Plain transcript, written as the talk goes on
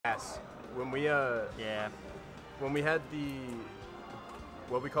when we Yeah. when we had the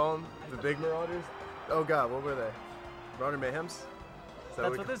what we call them, the big Marauders. Oh God, what were they? Marauder Mayhems? Is that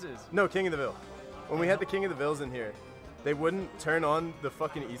That's what this is. No, King of the Ville. When we had the King of the Villes in here, they wouldn't turn on the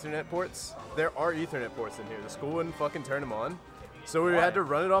fucking Ethernet ports. There are Ethernet ports in here. The school wouldn't fucking turn them on. So we had to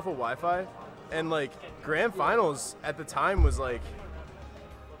run it off of Wi-Fi. And like grand finals at the time was like,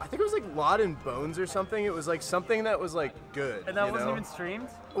 I think it was like Lot and Bones or something. It was like something that was like good. And that wasn't even streamed?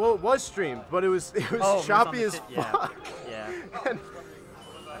 Well, it was streamed, but it was choppy as fuck. Yeah. And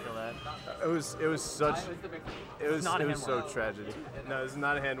I feel that. it was so tragedy. No, this is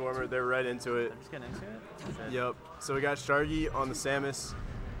not a hand warmer. They're right into it. I'm just getting into it? Yep. So we got Shargy on the Samus,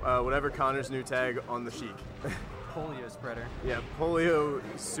 whatever Connor's new tag on the Sheik. Polio spreader. Yeah, polio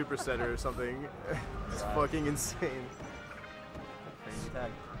super setter or something. It's fucking insane. Crazy tag.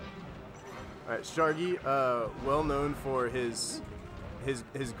 All right, Shargy, well known for his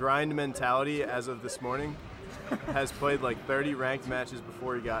grind mentality as of this morning, has played like 30 ranked matches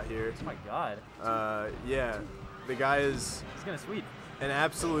before he got here. Oh my God. Yeah, the guy is He's gonna sweep. an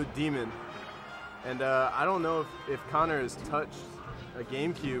absolute demon. And I don't know if Connor has touched a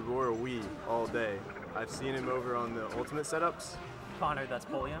GameCube or a Wii all day. I've seen him over on the Ultimate setups. Connor, that's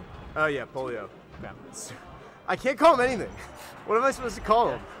polio? Oh yeah, polio. Okay. I can't call him anything. What am I supposed to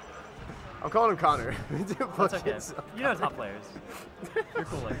call him? I'm calling him Connor. That's okay. You know top players. You're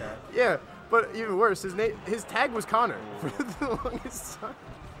cool like that. Yeah, but even worse, his tag was Connor for the longest time.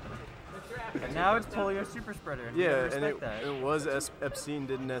 And now it's polio super spreader. And Yeah, and that. it was Epstein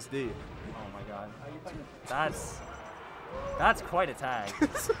did an SD. Oh my God. That's quite a tag.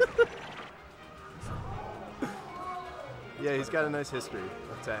 Yeah, he's got a nice history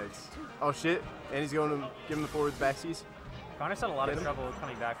of tags. Oh shit, and he's going to give him the forward backsies. Connor's had a lot of trouble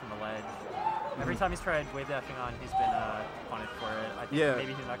coming back from the ledge. Every time he's tried wave dashing on, he's been punished for it. I think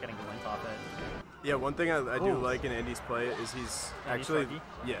maybe he's not getting glint off it. Yeah, one thing I do like in Andy's play is he's actually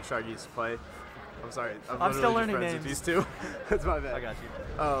Shargy's play. I'm sorry, I'm still learning friends names. with these two. That's my bad. I got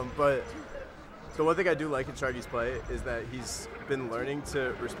you. But the one thing I do like in Shargy's play is that he's been learning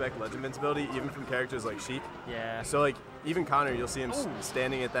to respect ledge invincibility, even from characters like Sheik. Yeah. So like even Connor, you'll see him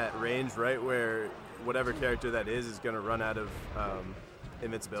standing at that range right where whatever character that is going to run out of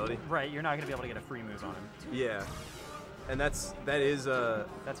invincibility. Right, you're not going to be able to get a free move on him. Yeah, and that's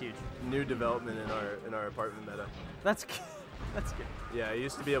huge. New development in our apartment meta. That's good. Yeah, I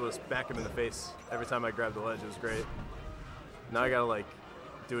used to be able to smack him in the face every time I grabbed the ledge. It was great. Now I gotta like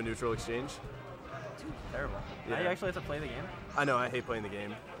do a neutral exchange. Terrible. Yeah. Now you actually have to play the game? I know, I hate playing the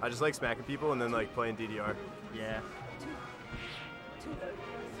game. I just like smacking people and then like playing DDR. Yeah.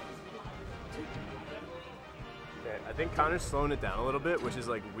 Okay, I think Connor's slowing it down a little bit, which is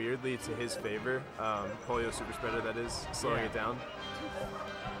like weirdly to his favor. Polio super spreader, that is, slowing it down.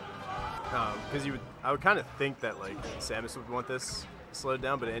 Because I would kind of think that like Samus would want this slowed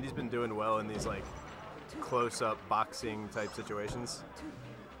down, but Andy's been doing well in these like close-up boxing type situations.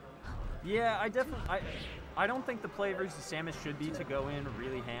 Yeah, I don't think the play versus Samus should be to go in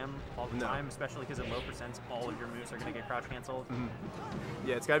really ham all the time, especially because at low percents, all of your moves are going to get crouch canceled. Mm-hmm.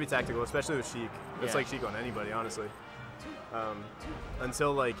 Yeah, it's got to be tactical, especially with Sheik. It's like Sheik on anybody, honestly.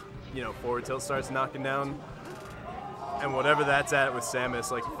 Until like, forward tilt starts knocking down. And whatever that's at with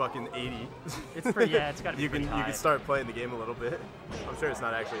Samus, like fucking 80. It's pretty, it's got to be you can start playing the game a little bit. I'm sure it's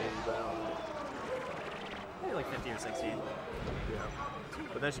not actually 80, but maybe like 50 or 60. Yeah.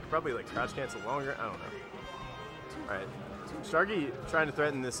 But then she could probably like crouch cancel longer. I don't know. All right. Shargy trying to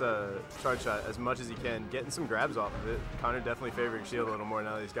threaten this charge shot as much as he can, getting some grabs off of it. Connor definitely favoring shield a little more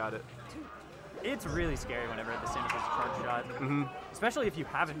now that he's got it. It's really scary whenever the Samus has a charge shot, especially if you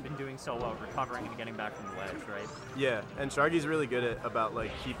haven't been doing so well recovering and getting back from the ledge, right? Yeah, and Shargy's really good about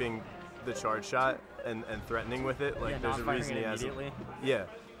like keeping the charge shot and threatening with it. Like there's a reason he hasn't. Yeah,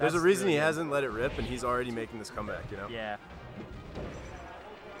 there's a reason he hasn't let it rip, and he's already making this comeback. Yeah.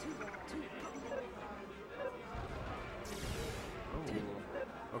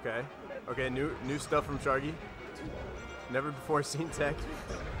 Okay. Okay, new stuff from Shargy. Never before seen tech.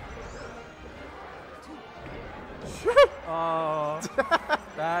 Oh,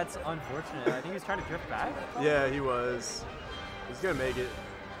 that's unfortunate. I think he was trying to drift back. Yeah, he was. He's gonna make it.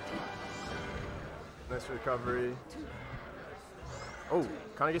 Nice recovery. Oh,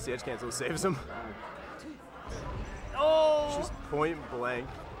 Connor gets the edge cancel, saves him. Oh! Just point blank.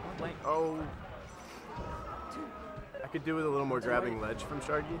 Oh. I could do with a little more grabbing ledge from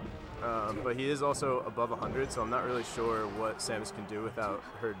Shargy. But he is also above 100, so I'm not really sure what Samus can do without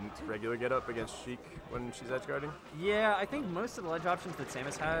her regular get-up against Sheik when she's edge guarding. Yeah, I think most of the ledge options that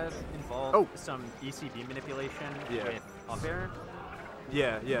Samus had involve some ECB manipulation with up air.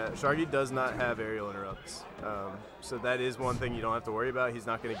 Yeah, yeah. Sharky does not have aerial interrupts. So that is one thing you don't have to worry about. He's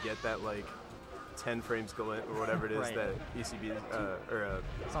not going to get that, like, 10 frames glint or whatever it is Right. that ECB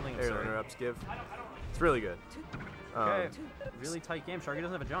Something aerial absurd. interrupts give. It's really good. Okay, really tight game. Sharky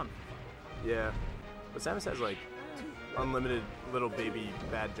doesn't have a jump. Yeah. But Samus has, like, unlimited little baby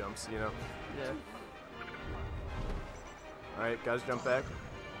bad jumps, you know? Yeah. All right, guys, jump back.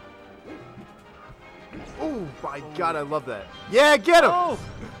 Oh, my God, I love that. Yeah, get him! Oh!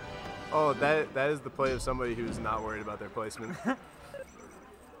 Oh, that is the play of somebody who's not worried about their placement. I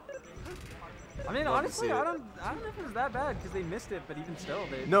mean, Love to honestly, see it. I don't know if it was that bad because they missed it, but even still,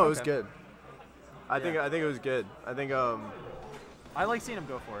 they. No, it was okay. good. I think Yeah. it was good. I think I like seeing them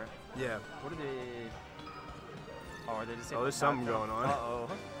go for it. yeah. What are they? Oh, are they just? Oh, there's something going on. Uh-oh.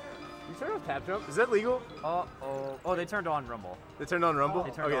 You turned on tap jump? Is that legal? Uh-oh. Oh, they turned on Rumble. They turned on Rumble? They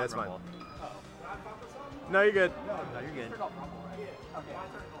turned Okay, on that's Rumble. fine. No, you're good. No, you're good.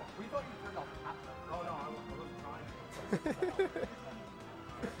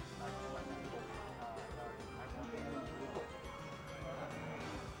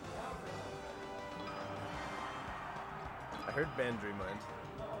 I heard Band Dreamland.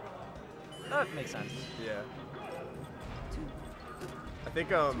 That makes sense. Yeah. I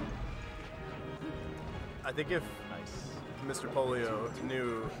think if Nice. Mr. Polio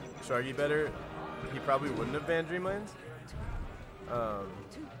knew Sharky better, he probably wouldn't have banned Dreamland. I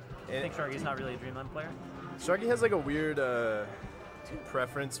And think Sharky's not really a Dreamland player. Sharky has like a weird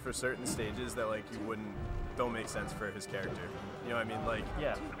preference for certain stages that like don't make sense for his character. You know what I mean? Like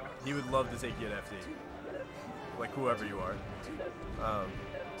Yeah. he would love to take you at FD, like whoever you are.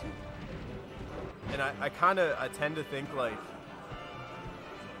 And I tend to think like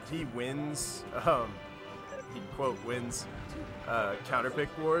he wins. He quote wins counterpick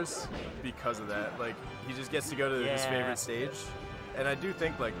wars because of that. Like he just gets to go to his Yeah. favorite stage, and I do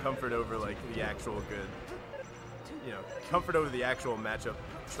think like comfort over like the actual good. You know, comfort over the actual matchup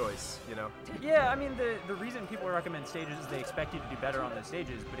choice. You know. Yeah, I mean the reason people recommend stages is they expect you to do better on those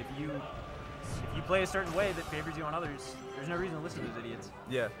stages. But if you play a certain way that favors you on others, there's no reason to listen to those idiots.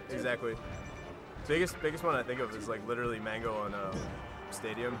 Yeah, exactly. Biggest one I think of is like literally Mango on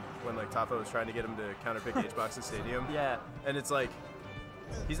Stadium when like Tafa was trying to get him to counterpick H-Box's Stadium. Yeah. And it's like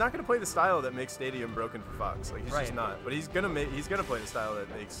he's not gonna play the style that makes Stadium broken for Fox. Like he's just Right. not. But he's gonna play the style that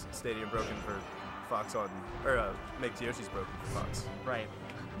makes Stadium broken for Fox makes Yoshi's broken for Fox. Right.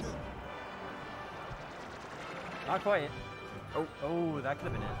 Not quite. Oh. Oh, that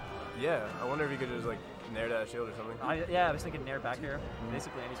could have been it. Yeah, I wonder if he could just like nair that shield or something. I was thinking nair back here.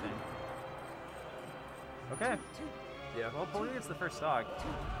 Basically anything. Okay. Yeah. Well, Polio gets the first stock.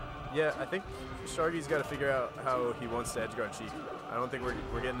 Yeah, I think Sharky's got to figure out how he wants to edgeguard Sheik. I don't think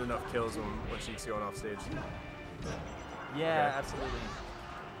we're getting enough kills when Sheik's going off stage. Yeah, Okay. absolutely.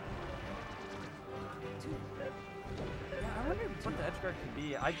 Yeah, I wonder what the edge guard could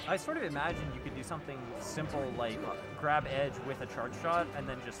be. I sort of imagine you could do something simple like grab edge with a charge shot and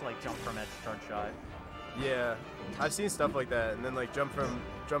then just like jump from edge charge shot. Yeah, I've seen stuff like that, and then like jump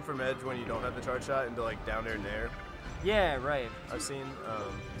from edge when you don't have the charge shot into like down air nair. Yeah, right. I've seen.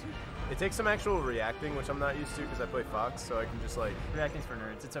 It takes some actual reacting, which I'm not used to because I play Fox, so I can just like. Reacting's for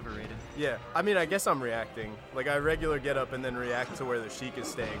nerds. It's overrated. Yeah, I mean, I guess I'm reacting. Like I regular get up and then react to where the Sheik is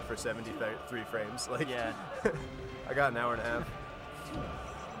staying for 73 frames. Like. Yeah. I got an hour and a half.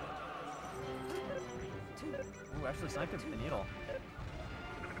 Ooh, actually sniped him with the needle.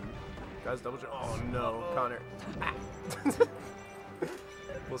 Guys, double jump. Oh no, Connor.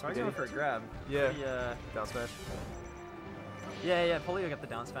 Full I'm going for a grab. Yeah. Pretty, Down smash. Yeah, Polio got the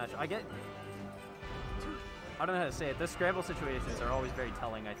down smash. I don't know how to say it. Those scramble situations are always very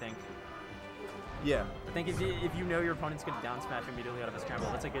telling, I think. Yeah. I think if you know your opponent's going to down smash immediately out of a scramble,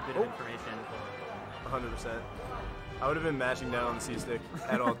 that's a good bit of information. 100%. I would have been mashing down on the C stick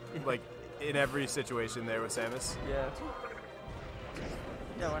at all, like in every situation there with Samus. Yeah.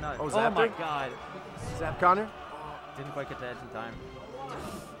 Yeah, why not? Oh, Oh zapped my her? god. Zap Connor? Didn't quite get the edge in time.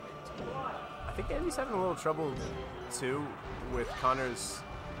 I think Andy's having a little trouble too with Connor's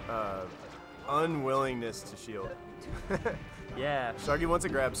unwillingness to shield. Yeah. Sharky wants a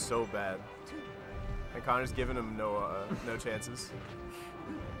grab so bad, and Connor's giving him no chances.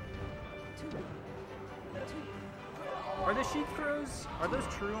 Are the sheep throws, are those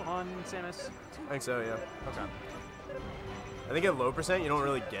true on Samus? I think so, yeah. Okay. I think at low percent you don't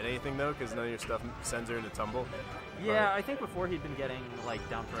really get anything though, because none of your stuff sends her into tumble. Yeah, I think before he'd been getting like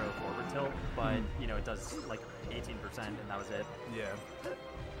down throw forward tilt, but you know, it does like 18% and that was it. Yeah.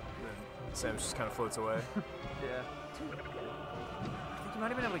 And then Samus just kind of floats away. Yeah. I think you might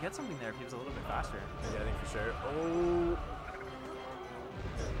have been able to get something there if he was a little bit faster. Yeah, I think for sure. Oh.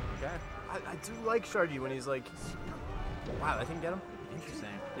 Okay. I do like Sharky when he's like, wow, that didn't get him? Interesting.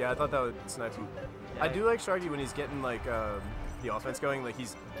 Yeah, I thought that would snipe him. Yeah, I do like Sharky when he's getting like the offense going, like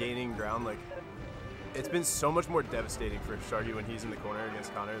he's gaining ground. Like it's been so much more devastating for Sharky when he's in the corner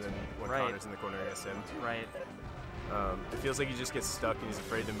against Connor than when Right. Connor's in the corner against him. Right. It feels like he just gets stuck and he's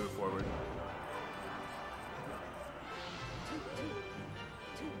afraid to move forward.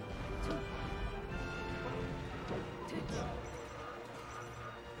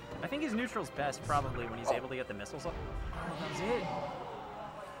 I think his neutral's best probably when he's able to get the missiles up. Oh, that was it.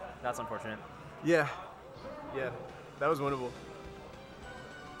 That's unfortunate. Yeah, yeah, that was winnable.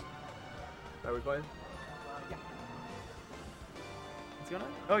 Are we playing? What's going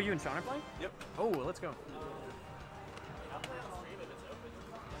on? Oh, you and Sean are playing? Yep. Oh, let's go.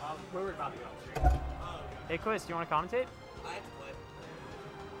 Where we're about to go. Hey, Quiz, do you want to commentate? I have to play.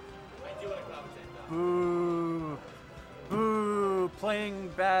 I do want to commentate though. Boo. Boo. Playing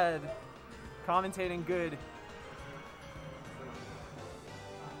bad. Commentating good.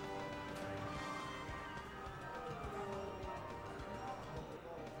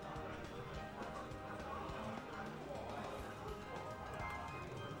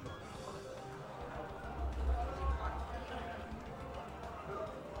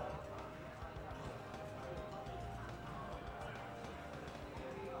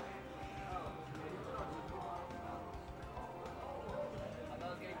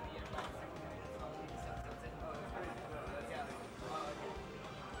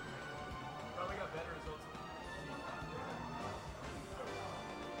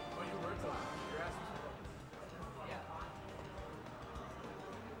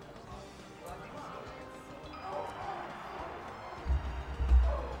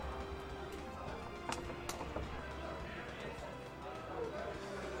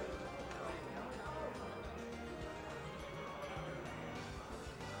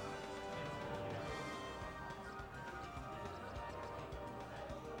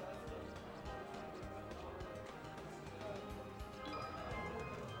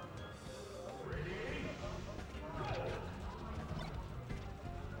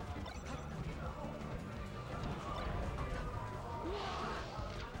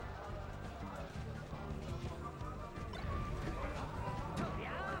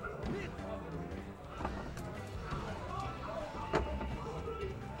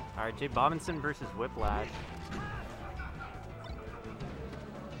 All right, Jay Bobinson versus Whiplash.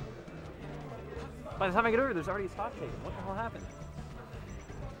 By the time I get over, there's already a spot taken. What the hell happened?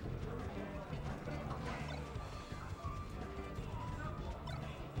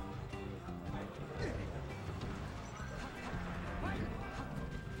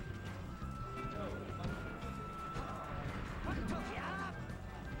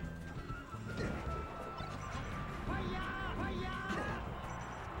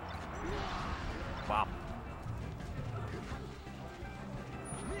 Wow.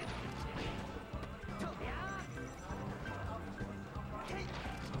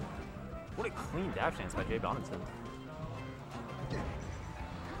 What a clean dash dance by Jay Bobinson.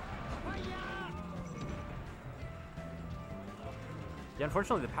 Yeah,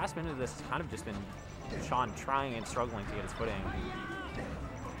 unfortunately, the past minute of this has kind of just been Sean trying and struggling to get his footing.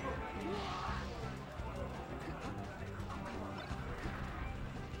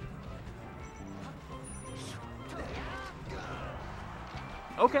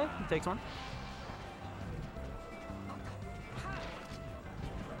 Okay, he takes one.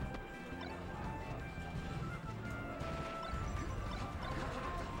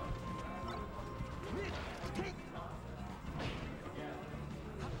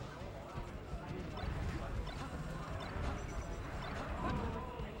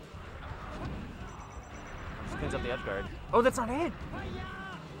 Just cleans up the edge guard. Oh, that's not it!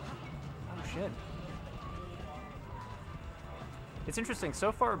 Oh, shit. It's interesting,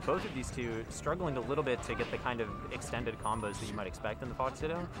 so far both of these two struggling a little bit to get the kind of extended combos that you might expect in the Fox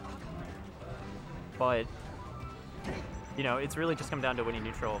Ditto. But, you know, it's really just come down to winning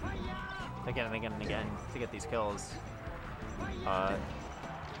neutral again and again and again to get these kills. I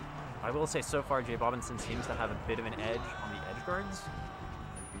will say so far Jay Bobinson seems to have a bit of an edge on the edge guards.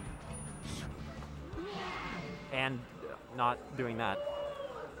 And not doing that.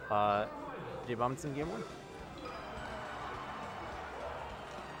 Jay Bobinson game one.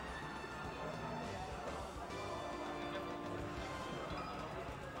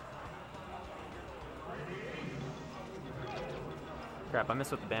 Crap, I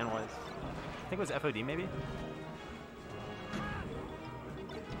missed what the ban was. I think it was FOD maybe?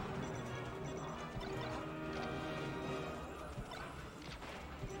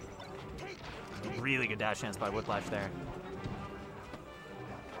 Really good dash chance by Whiplash there.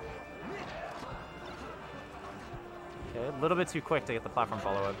 Okay, a little bit too quick to get the platform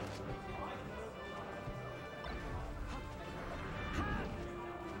follow-up.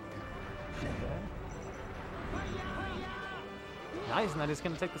 Nice, and that is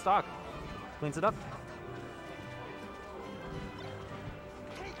going to take the stock. Cleans it up.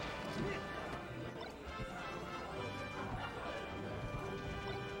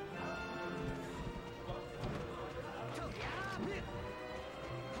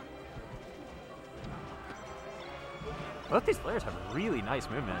 Both these players have really nice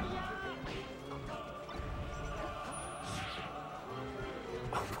movement.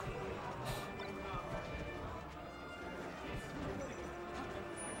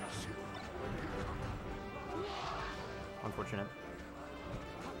 Unfortunate.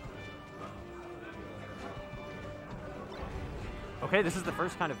 Okay, this is the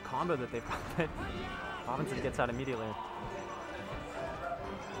first kind of combo that they've got that Robinson gets out immediately.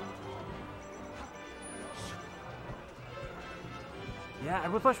 Yeah,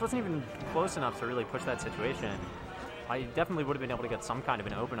 Whiplash wasn't even close enough to really push that situation. I definitely would have been able to get some kind of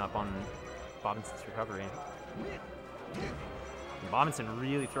an open up on Bobinson's recovery. And Bobinson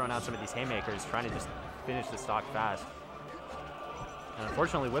really throwing out some of these haymakers, trying to just finish the stock fast. And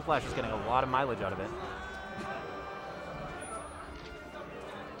unfortunately, Whiplash is getting a lot of mileage out of it.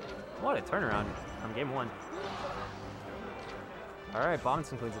 What a turnaround from game one. All right,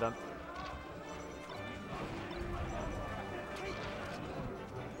 Bobinson cleans it up.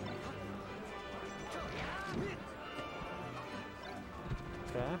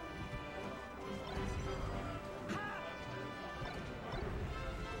 Okay.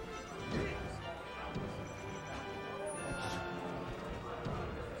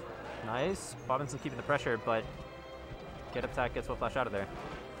 Nice. Bobinson keeping the pressure, but get up attack gets Whiplash out of there.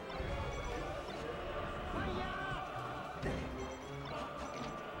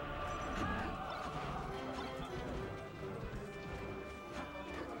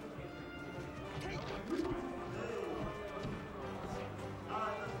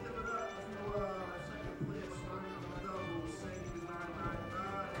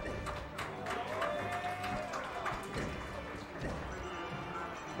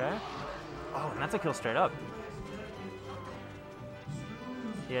 Okay. Oh, and that's a kill straight up.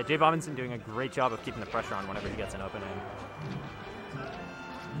 Yeah, Jay Bobinson doing a great job of keeping the pressure on whenever he gets an opening.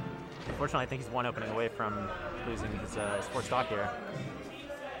 Unfortunately, I think he's one opening away from losing his sport stock here.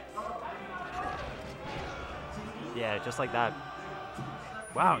 Yeah, just like that.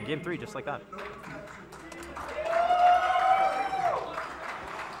 Wow, in game 3, just like that.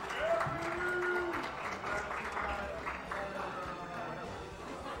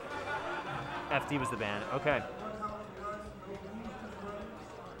 FD was the ban. Okay.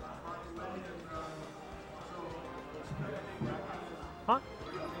 Huh?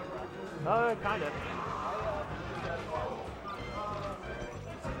 Kind of.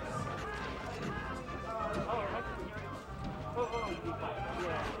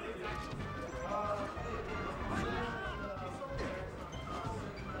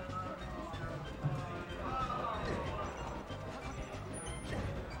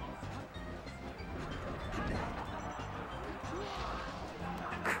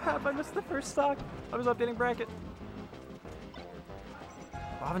 Crap, I missed the first stock. I was updating bracket.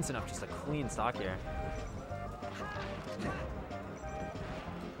 Robinson up just a clean stock here.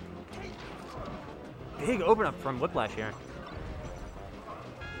 Big open up from Whiplash here.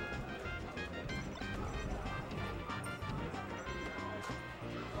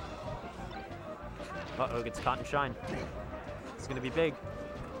 Uh-oh, gets caught in shine. It's gonna be big.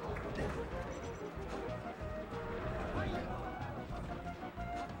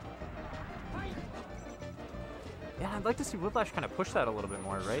 Yeah, I'd like to see Whiplash kind of push that a little bit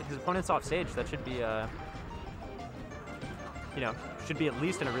more, right? His opponent's off stage. That should be, you know, should be at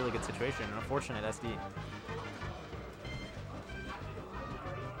least in a really good situation. An unfortunate SD.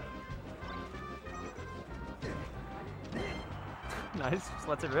 Nice, just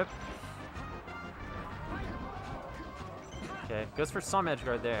lets it rip. Okay, goes for some edge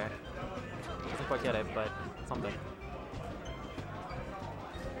guard there. Doesn't quite get it, but something.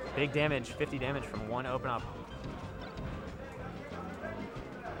 Big damage, 50 damage from one open up.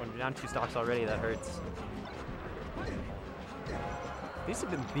 When you're down 2 stocks already, that hurts. These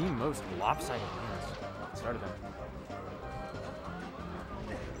have been the most lopsided games at the start of them.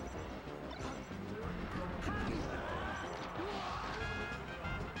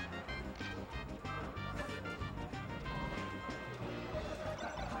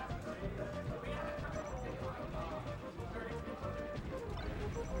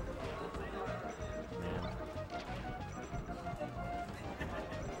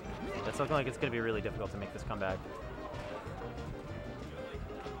 It's looking like it's going to be really difficult to make this comeback.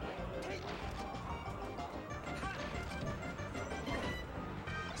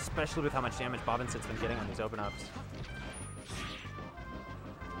 Especially with how much damage Bobbinset's been getting on these open-ups.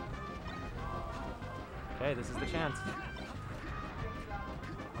 Okay, this is the chance.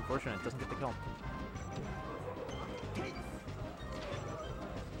 Unfortunate, doesn't get the kill.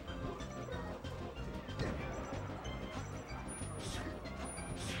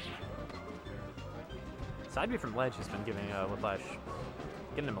 Side B from ledge has been giving Whiplash,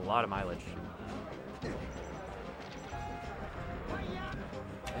 getting him a lot of mileage.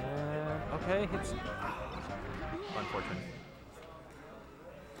 Okay, hits. Unfortunate.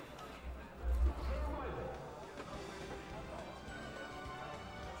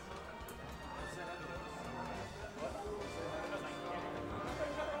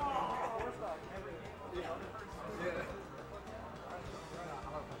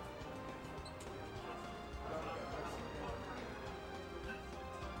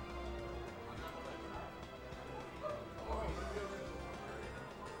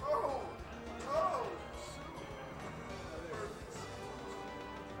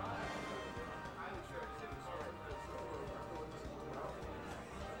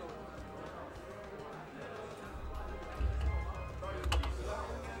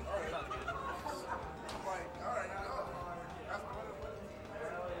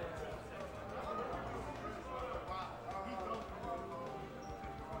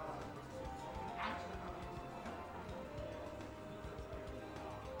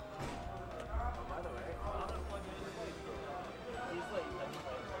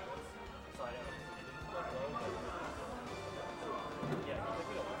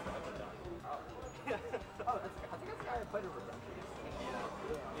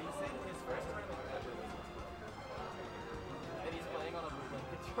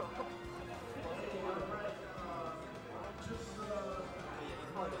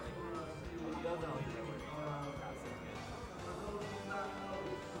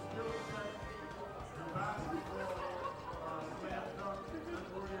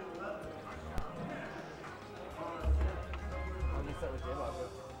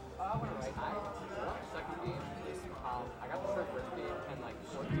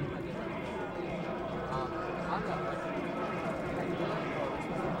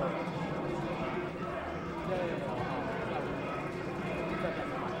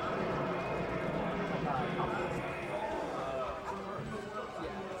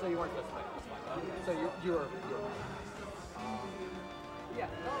 So you're yeah.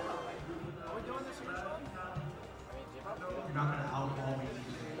 No. Are we doing this again? You're not going to outball me.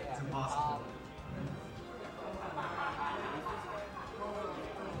 It's impossible.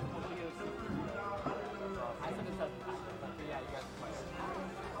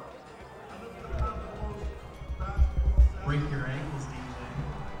 Break your ankles, DJ.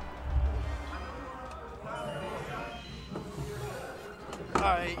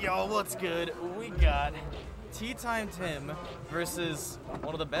 Alright, y'all, what's good? We got Tea Time Tim versus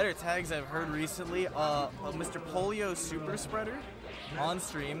one of the better tags I've heard recently, Mr. Polio Super Spreader on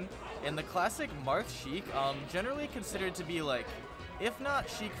stream in the classic Marth Sheik, generally considered to be like, if not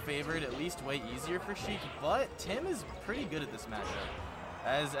Sheik favored, at least way easier for Sheik, but Tim is pretty good at this matchup.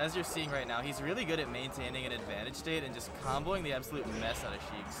 As you're seeing right now, he's really good at maintaining an advantage state and just comboing the absolute mess out of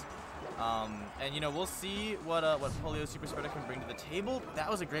Sheiks. And you know, we'll see what Polio Super Spreader can bring to the table. That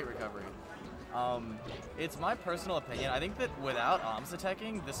was a great recovery. It's my personal opinion. I think that without Alms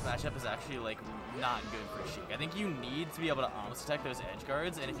attacking, this matchup is actually like not good for Sheik. I think you need to be able to Alms attack those edge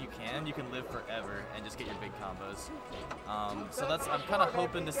guards, and if you can live forever and just get your big combos. So I'm kind of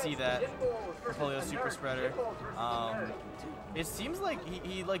hoping to see that for Polio Super Spreader. It seems like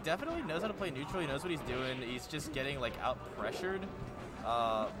he like definitely knows how to play neutral. He knows what he's doing. He's just getting like out pressured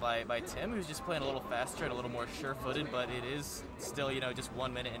by Tim, who's just playing a little faster and a little more sure-footed, but it is still, you know, just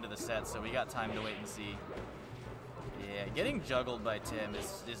 1 minute into the set, so we got time to wait and see. Yeah, getting juggled by Tim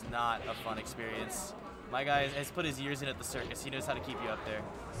is not a fun experience. My guy has put his years in at the circus. He knows how to keep you up there.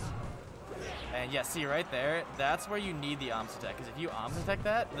 And yeah, see right there, that's where you need the Alms attack, because if you Alms attack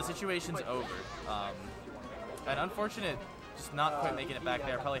that, the situation's over. And unfortunate, just not quite making it back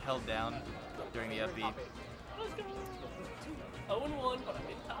there, probably held down during the up B. 0-1, but I'm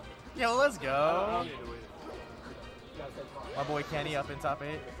in top 8. Yo, let's go. My boy Kenny up in top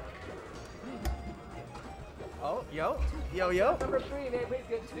 8. Oh, yo. Number 3, man, please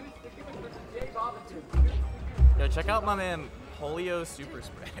get 2 sticky with Jay Robinson. Yo, check out my man Polio Super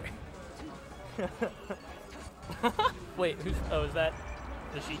Spreader. Wait, who's? Oh, is that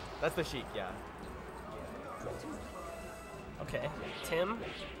the Sheik? That's the Sheik, yeah. Okay, Tim,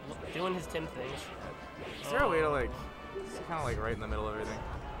 doing his Tim things. Is there a way to like It's kind of like right in the middle of everything.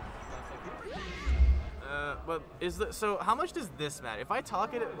 But is the so how much does this matter? If I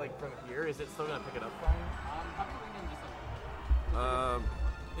talk it like from here, is it still gonna pick it up fine?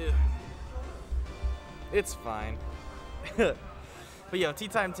 Yeah. It's fine. But yo, Tea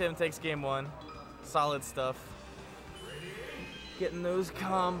Time Tim takes game 1. Solid stuff. Getting those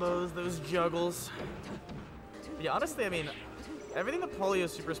combos, those juggles. But yeah, honestly, I mean, everything the Polio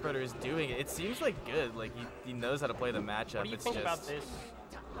Super Spreader is doing, it seems like good. Like he knows how to play the matchup. What do you think about this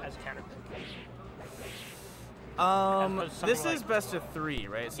as counter pick? This is like best of 3,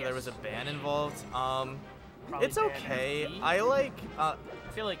 right? So Yes. there was a ban involved. Probably It's ban okay. MVP. I like. I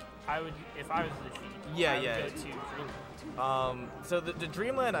feel like I would, if I was the Sheik, Yeah, I would yeah. go to Dreamland. So the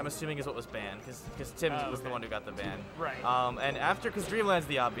Dreamland, I'm assuming, is what was banned because Tim was the okay. one who got the ban. Right. And after, because Dreamland's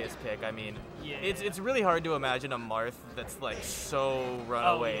the obvious pick. I mean, Yeah. it's really hard to imagine a Marth that's like so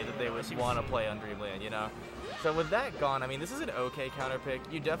runaway yeah, that they I would see what want to you're play on Dreamland, you know. So with that gone, I mean, this is an okay counter pick.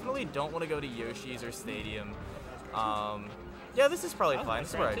 You definitely don't want to go to Yoshi's or Stadium. Yeah, this is probably fine.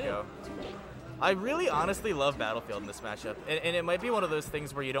 This is where I'd go. I really honestly love Battlefield in this matchup, and it might be one of those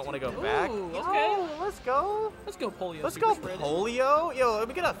things where you don't want to go back. Ooh, okay. Oh, let's go. Let's go Polio. Let's Super go Spread. Polio. Yo, let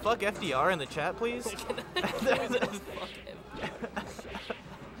me get a fuck FDR in the chat, please.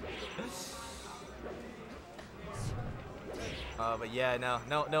 But yeah, no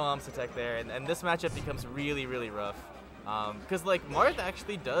Amsatech there, and this matchup becomes really, really rough. Because like Marth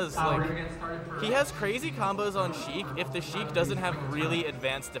actually does like he has crazy combos on Sheik if the Sheik doesn't have really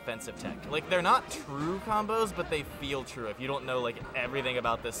advanced defensive tech. Like they're not true combos, but they feel true if you don't know like everything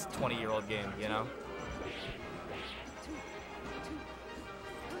about this 20-year-old game, you know?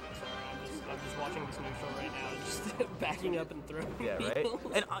 I'm just watching this neutral right now, just backing up and throwing. Yeah, right? needles.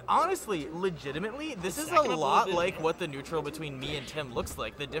 And honestly, legitimately, this is a Stacking up a lot little bit. like what the neutral between me and Tim looks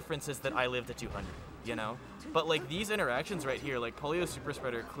like. The difference is that I live to 200, you know? But like these interactions right here, like Polio Super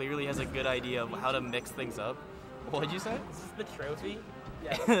Spreader clearly has a good idea of how to mix things up. What'd you say? Is this the trophy?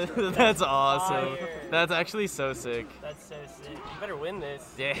 Yeah. That's awesome. Fire. That's actually so sick. That's so sick. You better win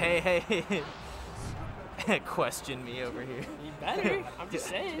this. Yeah, hey. Question me over here. You better. I'm just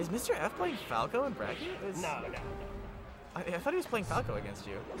saying. Is Mr. F playing Falco in bracket? No. I thought he was playing Falco against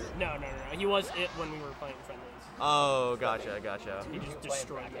you. No. He was it when we were playing friendlies. Oh, gotcha. He just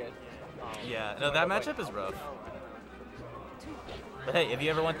destroyed me. Yeah, no, that matchup is rough. But hey, if you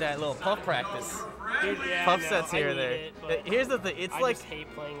ever want that little puff practice, Dude, yeah, puff I know, sets I here or need there. it, but Here's the thing, it's I like, just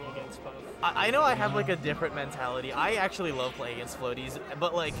hate playing against Puff. I know I have like a different mentality. I actually love playing against floaties,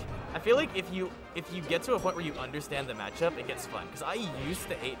 but like, I feel like if you get to a point where you understand the matchup, it gets fun. Because I used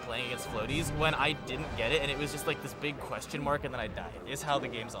to hate playing against floaties when I didn't get it, and it was just like this big question mark, and then I died. Is how the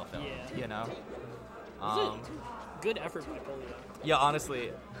games all felt, Yeah. you know? Good effort by Polio. Yeah,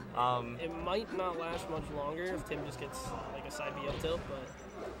 honestly. It might not last much longer if Tim just gets like a side B up tilt, but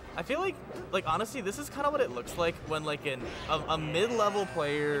I feel like honestly, this is kind of what it looks like when like a mid-level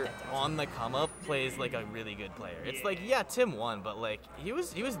player on the come up plays like a really good player. It's like, yeah, Tim won, but like he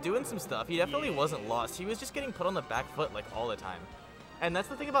was doing some stuff. He definitely wasn't lost. He was just getting put on the back foot like all the time. And that's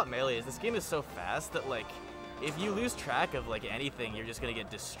the thing about Melee is this game is so fast that like if you lose track of like anything, you're just gonna get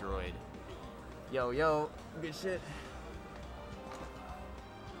destroyed. Yo, good shit.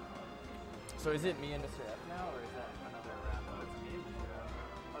 So is it me and Mr. F now, or is that another round? Oh, it's me and Mr.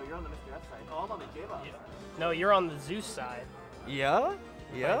 F. Oh, you're on the Mr. F side. Oh, I'm on the J-Bob side. no, you're on the Zeus side. Yeah?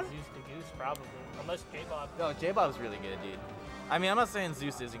 Yeah? Zeus to Goose, probably. Unless J-Bob. No, J-Bob's really good, dude. I mean, I'm not saying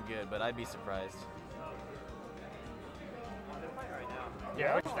Zeus isn't good, but I'd be surprised.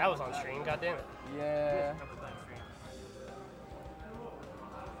 Yeah, I wish that was on stream. God damn it. Yeah.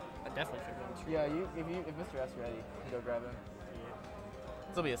 I definitely should have been on stream. Yeah, if Mr. F's ready, go grab him.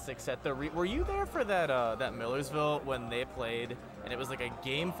 This will be a 6-set. Were you there for that Millersville when they played, and it was like a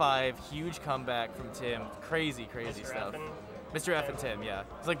Game 5 huge comeback from Tim? Crazy Mr. stuff. F and Mr. F and Tim, yeah.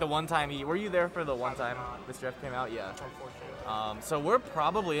 It's like the one time were you there for the one time Mr. F came out? Yeah. Unfortunately. So we're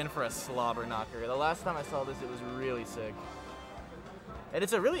probably in for a slobber knocker. The last time I saw this, it was really sick. And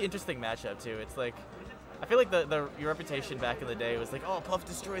it's a really interesting matchup too. It's like, I feel like your reputation back in the day was like, oh, Puff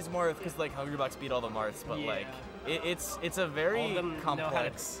destroys Marth because like Hungrybox beat all the Marths, but Yeah. like it's a All very of them complex. know how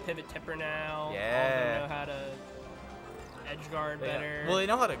to pivot tipper now. Yeah. All of them know how to edge guard Yeah. better. Well, they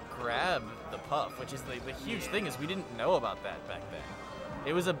know how to grab the Puff, which is the huge thing is we didn't know about that back then.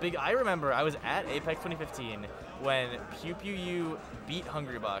 It was a big. I remember I was at Apex 2015 when Pew Pew U beat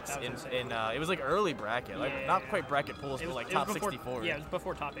Hungrybox That was in insane. it was like early bracket, like Yeah. not quite bracket pools, It but was- like it was top before, 64. Yeah, it was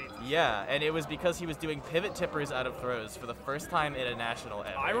before top 8. Yeah, and it was because he was doing pivot tippers out of throws for the first time in a national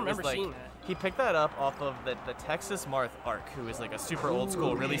ever. I It was remember like, seeing that. He picked that up off of the Texas Marth Arc, who is like a super old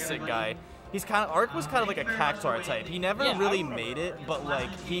school, really sick guy. He's kind of Ark was kind of like a Cactuar type. He never Yeah, I really remember. made it, but like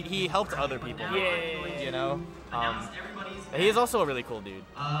he helped other people. Yeah. You know. He is also a really cool dude.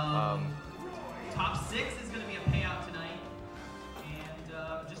 Top 6 is going to be a payout tonight.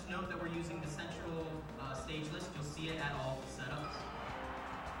 And just note that we're using the central stage list. You'll see it at all the setups.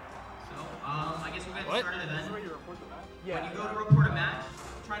 So, I guess we'll get started then. When you go to report a match,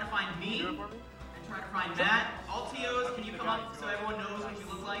 try to find me and try to find Matt. All TOs, can you come up so everyone knows what you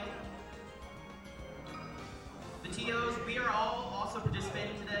look like? The TOs, we are all also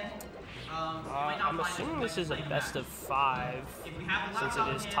participating today. I'm assuming this is a best of 5 since it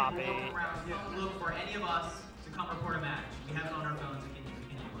is top 8. Don't look for any of us to come report a match. We have it on our phones. We can do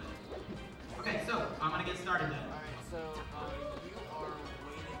it. Okay, so I'm gonna get started then. So, you are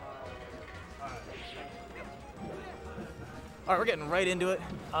waiting on. All right, we're getting right into it.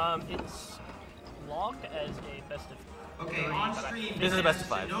 It's logged as a best of Okay, 3. on but I- stream. This is a best of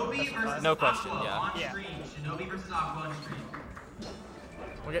 5. Shinobi versus No question, Aqua yeah. on Yeah. stream. Shinobi versus Aqua on stream.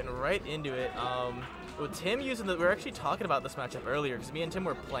 We're getting right into it. With Tim using the, we were actually talking about this matchup earlier because me and Tim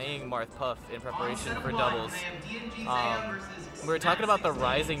were playing Marth Puff in preparation for doubles. We were talking about the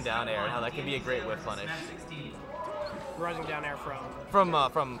rising down air and how that can be a great whiff punish. Rising down air from.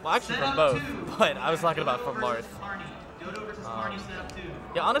 Well, actually from both, but I was talking about from Marth.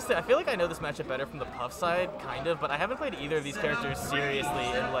 Yeah, honestly, I feel like I know this matchup better from the Puff side, kind of, but I haven't played either of these characters seriously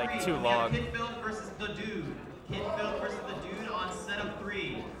in like too long. Kid Phil versus the Dude. Kid Phil versus the Dude on setup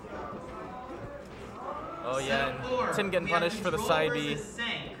 3. Oh yeah, Setup 4, and Tim getting we have punished for the Control side B. versus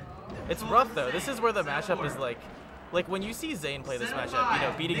Sank. It's rough though. This is where the matchup is like when you see Zane play this Setup matchup, you know,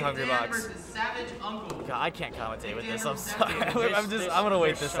 5, beating Big Hungry Dan Box. versus Savage Uncle. God, I can't commentate with this. I'm Big Dan sorry. versus I'm gonna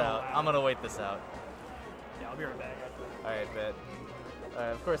wait they're this so out. loud. I'm gonna wait this out. Yeah, I'll be right back. All right, bet.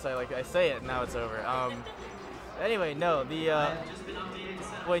 Of course, I say it, now it's over. Anyway, no, the I've just been updated.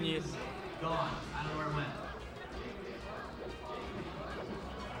 Setup when 2 you is gone. I don't know where it went.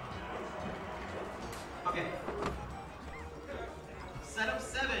 Okay. Setup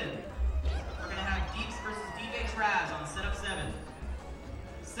 7. We're gonna have Geeks versus DJ Traz on setup 7.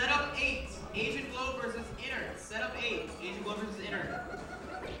 Setup 8. Agent Glow versus Inert. Setup 8. Agent Glow versus Inert.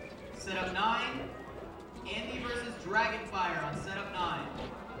 Setup 9. Andy versus Dragonfire on setup 9.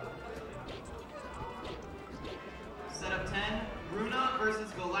 Setup 10. Runa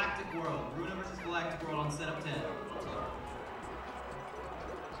versus Galactic World. Runa versus Galactic World on setup 10.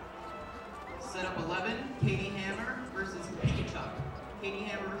 Setup 11. Katie Hammer versus Pikachu. Katie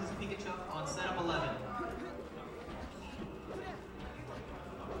Hammer versus Pikachu on setup 11.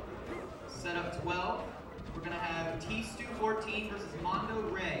 Setup 12. We're gonna have T-Stu 14 versus Mondo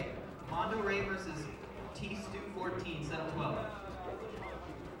Ray. Mondo Ray versus T-Stu 14, setup 12.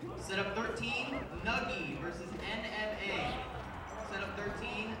 Setup 13, Nuggy versus NMA. Setup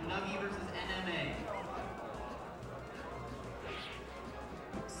 13, Nuggy versus NMA.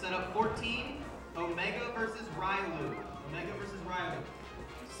 Setup 14, Omega versus Rylu. Omega versus Rylu.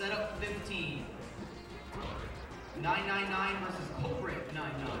 Setup 15, 999 versus Culprit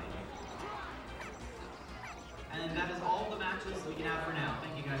 99. And that is all the matches we can have for now.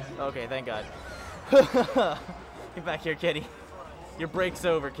 Thank you guys. okay, thank God. Get back here, kitty. Your break's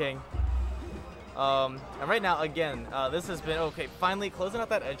over, King. And right now, again, this has been okay. Finally, closing out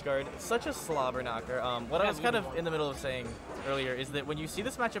that edge guard. Such a slobber knocker. What I was kind of in the middle of saying earlier is that when you see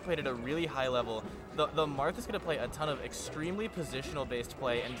this matchup played at a really high level, the Marth is going to play a ton of extremely positional-based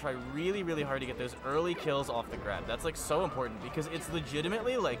play and try really, really hard to get those early kills off the grab. That's like so important because it's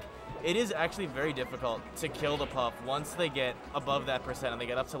legitimately like it is actually very difficult to kill the Puff once they get above that percent and they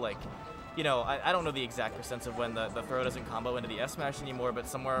get up to like. You know, I don't know the exact percents of when the throw doesn't combo into the S smash anymore, but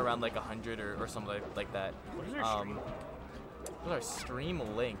somewhere around like 100 or something like that. What is our stream? What's our stream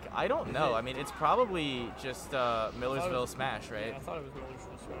link? I don't know. I mean, it's probably just Millersville Smash, right? Yeah, I thought it was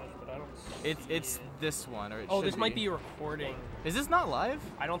Millersville Smash, but I don't see It's this one, or it Oh, should this might be a recording. Is this not live?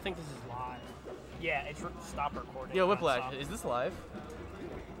 I don't think this is live. Yeah, it's stop recording. Yo, not Whiplash, stop. is this live?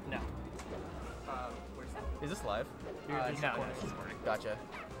 No. Is this live? No, It's recording. Gotcha.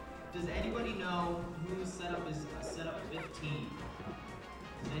 Does anybody know whose setup is setup 15?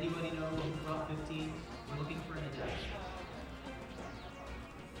 Does anybody know who brought 15? We're looking for an attack.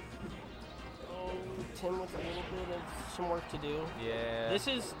 Oh, Tim with a little bit of some work to do. Yeah. This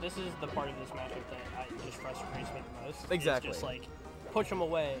is the part of this matchup that just frustrates me the most. Exactly. It's just like push them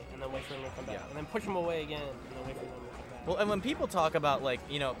away and then wait for them to come back, Yeah. and then push them away again and then wait for them to come back. Well, and when people talk about, like,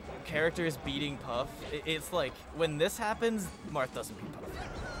 you know, characters beating Puff, it's like, when this happens, Marth doesn't beat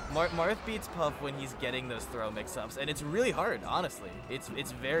Puff. Marth beats Puff when he's getting those throw mix-ups, and it's really hard, honestly. It's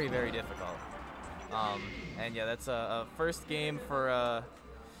very, very difficult. And yeah, that's a first game for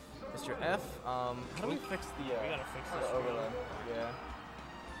Mr. F. How do we fix the? We gotta fix this overlay. Yeah.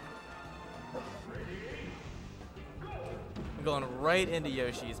 I'm going right into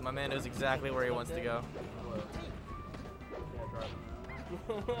Yoshi's. My man knows exactly where he wants to go.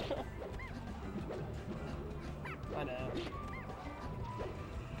 I know.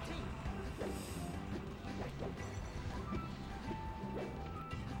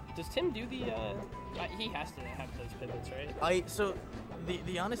 Does Tim do the? He has to have those pivots, right? So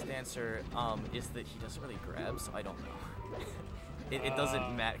the honest answer is that he doesn't really grab, so I don't know. it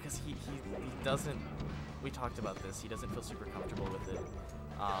doesn't matter because he doesn't. We talked about this. He doesn't feel super comfortable with it.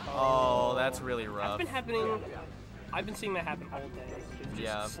 Oh, that's really rough. That's been happening. I've been seeing that happen all day. Just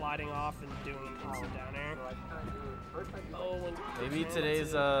Yeah. sliding off and doing instant down air. Oh, Maybe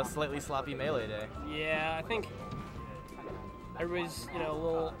today's a slightly sloppy melee day. Yeah, I think everybody's a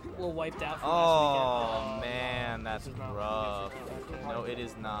little wiped out from Oh last weekend. man, that's This is not rough. good. No, it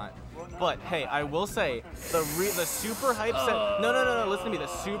is not. But hey, I will say the super hype set. No. Listen to me. The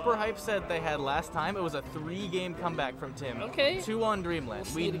super hype set they had last time. It was a 3-game comeback from Tim. Okay. 2 on Dreamland.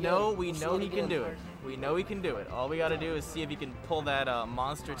 We'll see we it again. know We'll see it he can again. do it. We know he can do it. All we gotta do is see if he can pull that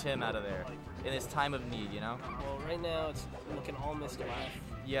monster Tim out of there in his time of need. Well, right now it's looking all Mr. F.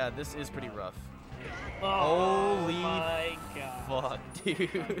 Yeah, this is pretty rough. Oh Holy my god. fuck,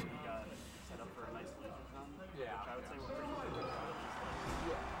 dude.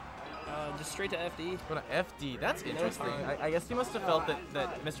 Just straight to FD. Going to FD. That's interesting. I guess he must have felt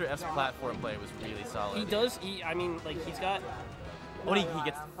that Mr. F's platform play was really solid. He does. I mean, like he's got. What he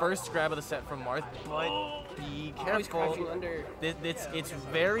gets the first grab of the set from Marth, but be He's careful. crouching under. It's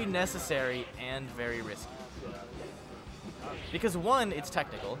very necessary and very risky. Because one, it's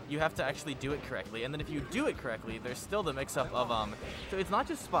technical. You have to actually do it correctly, and then if you do it correctly, there's still the mix-up of So it's not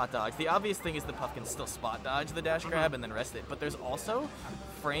just spot dodge. The obvious thing is the Puff can still spot dodge the dash grab and then rest it. But there's also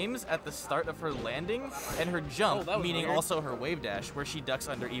frames at the start of her landing and her jump, that was meaning weird. also her wave dash, where she ducks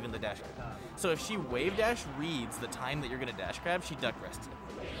under even the dash grab. So if she wave dash reads the time that you're gonna dash grab, she duck rests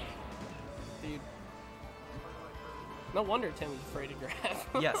it. Dude. No wonder Tim is afraid to grab.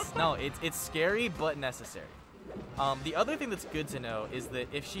 Yes, no, it's scary but necessary. The other thing that's good to know is that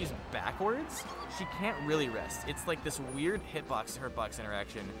if she's backwards, she can't really rest. It's like this weird hurtbox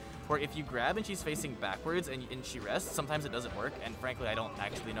interaction where if you grab and she's facing backwards and she rests, sometimes it doesn't work, and frankly I don't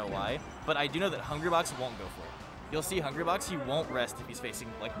actually know why, but I do know that Hungrybox won't go for it. You'll see Hungrybox, he won't rest if he's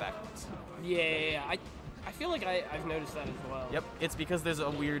facing like backwards. Yeah. I feel like I've noticed that as well. Yep, it's because there's a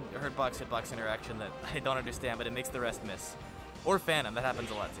weird hitbox interaction that I don't understand, but it makes the rest miss. Or Phantom, that happens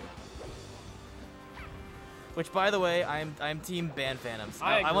a lot too. Which, by the way, I'm team ban Phantoms.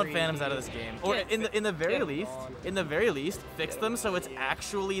 I want agree. Phantoms out of this game. Or in the very least, fix them so it's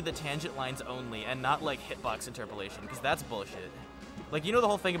actually the tangent lines only and not like hitbox interpolation, because that's bullshit. Like, you know the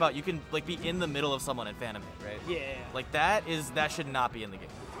whole thing about you can like be in the middle of someone and Phantom hit, right? Yeah. Like that should not be in the game.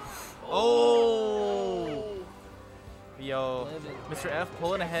 Oh! Yo, Mr. F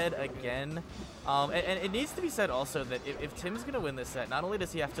pulling ahead again. And it needs to be said also that if Tim's gonna win this set, not only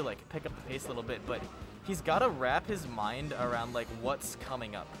does he have to like pick up the pace a little bit, but he's got to wrap his mind around like what's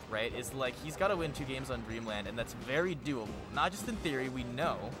coming up, right? It's like he's got to win 2 games on Dreamland, and that's very doable. Not just in theory, we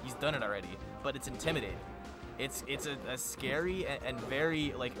know he's done it already, but it's intimidating. It's a scary and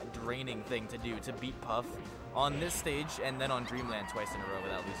very like draining thing to do, to beat Puff on this stage and then on Dreamland twice in a row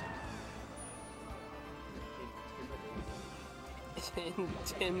without losing.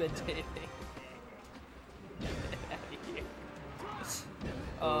 Intimidating.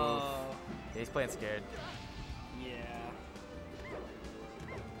 Yeah, he's playing scared. Yeah.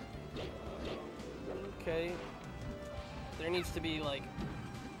 Okay. There needs to be like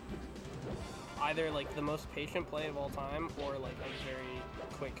either like the most patient play of all time or like a very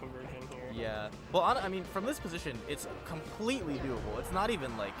quick conversion here. Yeah. Well, I mean, from this position, it's completely doable. It's not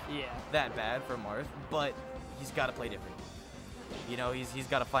even like that bad for Marth, but he's got to play different. You know, he's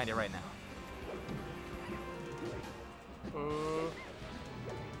got to find it right now.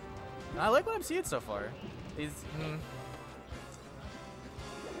 I like what I'm seeing so far. You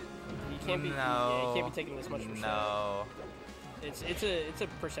can't be. No. Yeah, you can't be taking this much percent. No. It's a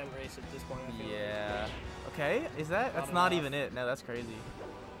percent race at this point. I feel Yeah. Okay. That's not even it. No, that's crazy.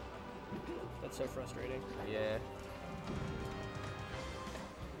 That's so frustrating. Yeah.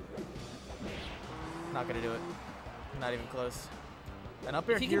 Not gonna do it. Not even close. An up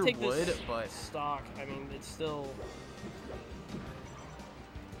air If he here can take would, this but stock. I mean, it's still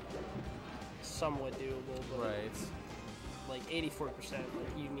somewhat doable, but right. like 84%, like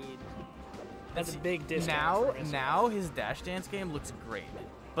you need. That's a big discount. Now his dash dance game looks great,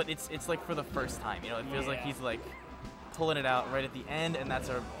 but it's like for the first time. You know, it feels like he's like pulling it out right at the end, and that's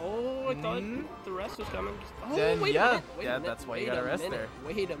our... Oh, I thought the rest was coming. Oh, Then, wait yeah, a minute. Wait a minute. that's why you Wait gotta a rest minute. there.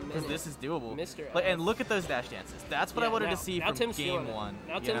 Wait a minute. Because this is doable. Mr. And F. look at those dash dances. That's what I wanted to see now from Tim's game feeling it. one.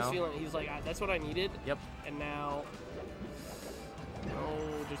 Now you Tim's know? feeling it. He's like, that's what I needed. Yep. And now...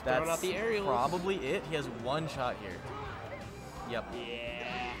 Oh, just That's throwing out the aerials. probably it. He has one shot here. Yep.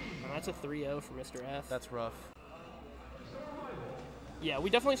 Yeah. And that's a 3-0 for Mr. F. That's rough. Yeah, we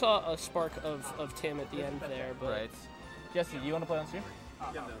definitely saw a spark of Tim at the end there, but... Right. Jesse, do you want to play on stream?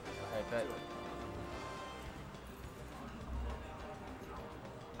 Yeah, no. Alright, bet.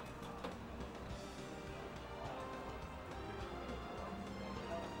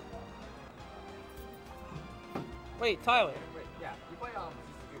 Wait, Tyler. Wait, yeah, you play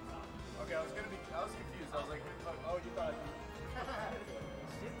Okay, I was confused. I was like, oh, you thought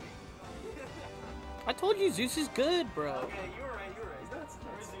I told you Zeus is good, bro. Okay, you were right. That's okay.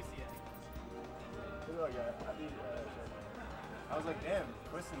 I was like, damn,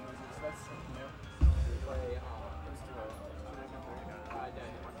 Twistin loses. That's, you know. We play, those two, I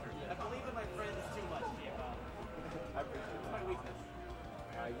believe in my friends too much, Diego. I appreciate it. It's my weakness.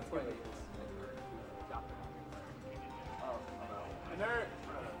 You play a nerd.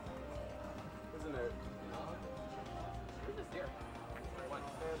 Who's a nerd? You're just there. What?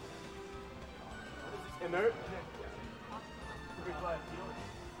 A nerd? We play.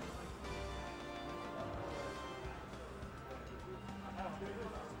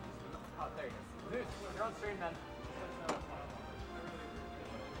 Oh, there you go. Zeus, you're on stream, man.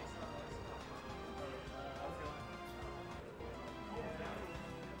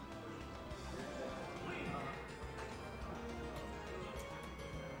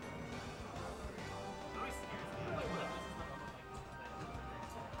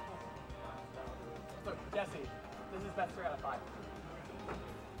 Look, Jesse, this is best 3 out of 5.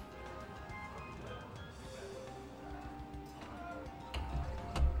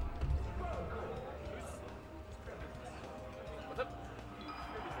 What's up?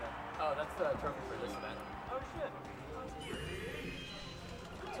 Oh, that's the trophy for this event. Oh, shit.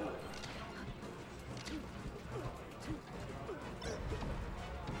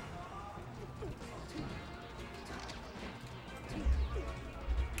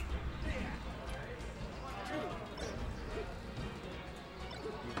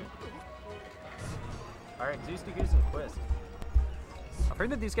 Alright, Zeus, Goose, and Quist. I've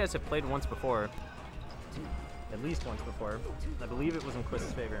heard that these guys have played once before. At least once before. I believe it was in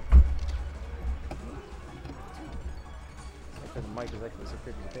Quist's favor. Actually, the mic is actually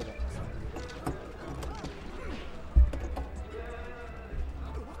secured to the table.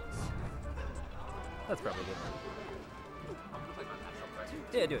 That's probably good.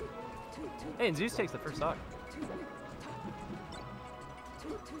 Yeah, do it. Hey, and Zeus takes the first stock.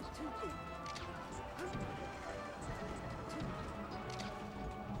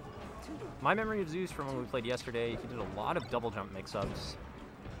 My memory of Zeus from when we played yesterday, he did a lot of double jump mix-ups.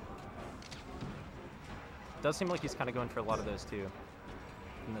 Does seem like he's kind of going for a lot of those too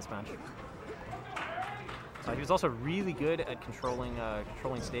in this match. He was also really good at controlling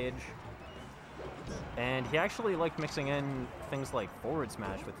stage, and he actually liked mixing in things like forward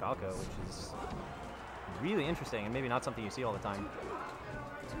smash with Falco, which is really interesting and maybe not something you see all the time.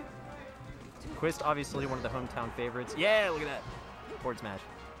 Quist, obviously one of the hometown favorites. Yeah, look at that forward smash.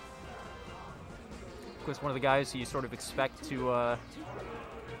 Quist, one of the guys who you sort of expect to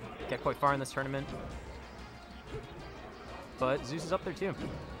get quite far in this tournament. But Zeus is up there too.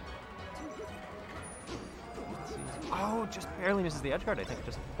 Let's see. Oh, just barely misses the edge guard. I think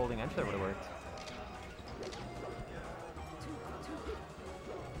just holding edge there would have worked.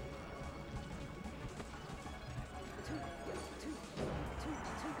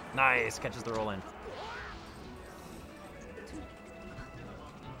 Nice, catches the roll in.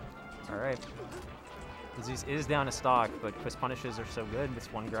 All right. Zeus is down a stock, but Quist punishes are so good,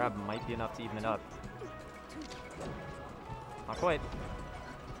 this one grab might be enough to even it up. Not quite.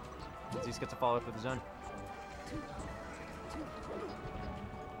 Zeus gets a follow-up with his own.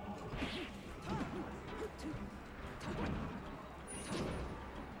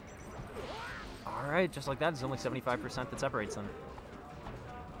 Alright, just like that, there's only 75% that separates them.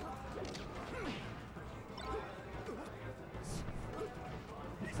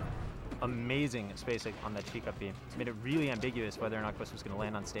 Amazing spacing on that cheek up B. Made it really ambiguous whether or not Quist was going to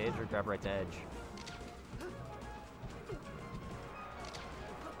land on stage or grab right to edge.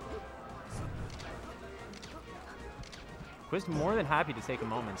 Quist more than happy to take a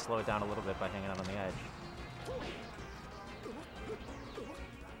moment, slow it down a little bit by hanging out on the edge.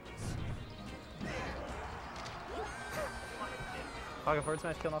 Pocket forward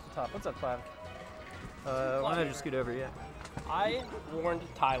smash killing off the top. What's up, Clav? Why don't I just scoot over? Yeah. I warned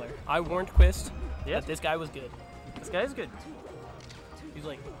Tyler. I warned Quist that this guy was good. This guy is good. He's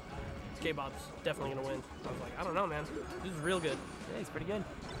like, K-Bob's definitely gonna win. I was like, I don't know, man. This is real good. Yeah, he's pretty good.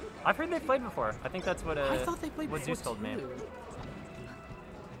 I've heard they've played before. I think that's what I thought they played what before Zeus told me. too.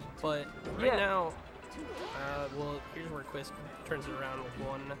 But right now, well, here's where Quist turns it around with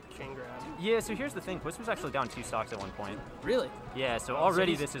one chain grab. Yeah, so here's the thing. Quist was actually down 2 stocks at one point. Really? Yeah, so So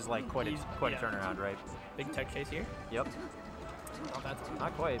already he's- this is like quite a turnaround, right? Big tech chase here. Yep. Not bad.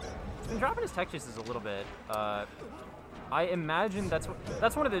 Not quite. He's been dropping his tech chases a little bit. I imagine that's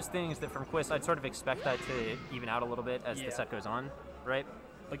one of those things that from Quist I'd sort of expect that to even out a little bit as the set goes on, right?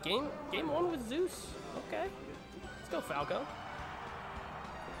 But game 1 with Zeus. Okay. Let's go Falco.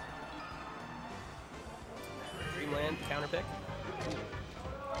 Dreamland counter pick.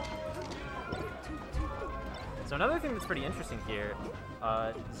 So another thing that's pretty interesting here,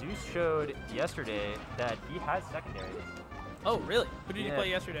 Zeus showed yesterday that he has secondaries. Oh, really? Who did he play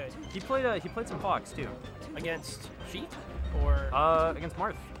yesterday? He played some Fox too. Against Sheet or against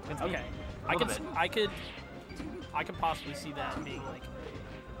Marth. Against me. okay. I could possibly see that being like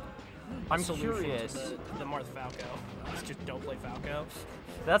I'm solution curious. to the Marth Falco. Just don't play Falco.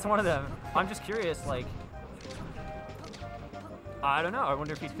 That's one of them. I'm just curious, like, I don't know. I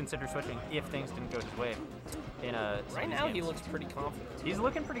wonder if he'd consider switching if things didn't go his way. In Right now, he looks pretty confident. He's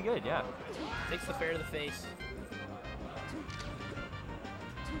looking pretty good, yeah. Takes the fair to the face.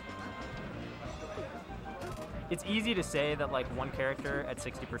 It's easy to say that like one character at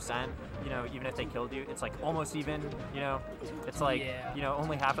 60%, you know, even if they killed you, it's like almost even, you know. It's like, you know,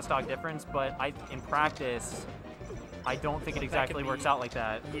 only half a stock difference, but in practice, I don't think it exactly works out like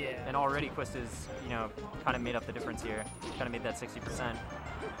that. Yeah. And already Quist is, you know, kind of made up the difference here. Kind of made that 60%.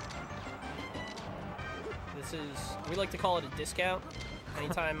 This is, we like to call it a discount.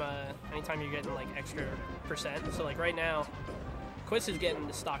 Anytime you're getting like extra percent. So like right now, Quist is getting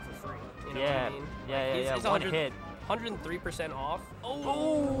the stock for free. You know what I mean? Yeah. He's One hit. 103% off.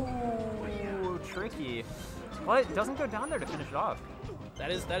 Oh, tricky. But it doesn't go down there to finish it off.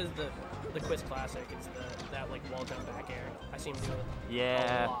 That is the Quist classic. It's that like wall jump back air. I see him do it.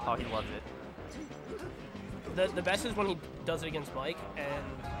 Yeah. a lot. Oh, he loves it. The best is when he does it against Mike and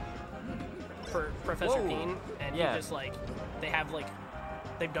for Professor Peen, and he just like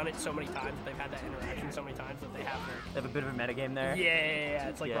they've done it so many times. They've had that interaction so many times that they have They have a bit of a metagame there. Yeah.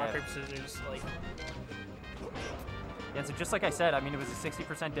 It's like rock paper scissors. Like. Yeah, so just like I said, I mean, it was a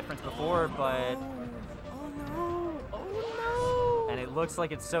 60% difference before, but... And it looks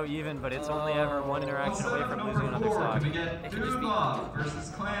like it's so even, but it's only ever one interaction away from losing another stock. Can we get Bob versus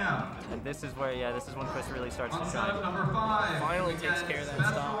Clam? And this is where, this is when Quist really starts to Setup shine. number 5. Finally takes care of that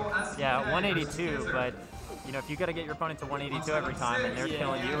stock. Yeah, 182, but, you know, if you got to get your opponent to 182 every time and they're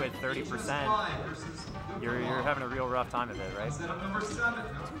killing you at 30%, you're having a real rough time of it, right? Setup number 7.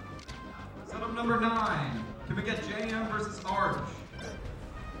 Setup number 9. Can we get JM versus Arch?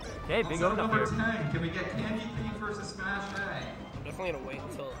 Okay, big Setup open up number here. 10. Can we get Candy Thief versus Smash A? I'm definitely gonna wait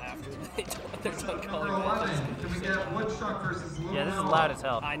until after they're done calling Number 11. matches. Can we get Woodchuck versus Lou? Yeah, this is loud as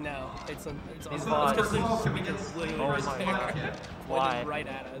hell. I know. It's He's Setup number loud. 12. Can we get Slade Oh versus my Mudkip? God. Why? Pointed right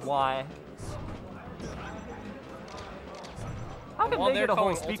at us. Why? How come While they they're get a whole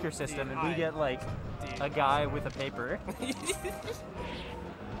calling speaker ultimate, system dude, and we get like a guy with a paper?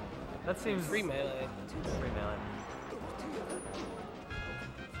 That seems Free melee. Free melee.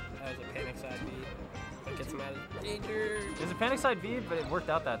 That was a panic side B. That gets him out of danger. It was a panic side V, but it worked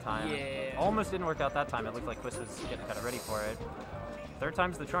out that time. Yeah. Almost didn't work out that time. It looked like Quist was getting kind of ready for it. Third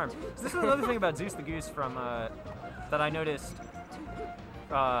time's the charm. So this is another thing about Zeus the Goose from that I noticed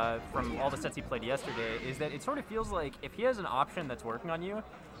from all the sets he played yesterday is that it sort of feels like if he has an option that's working on you,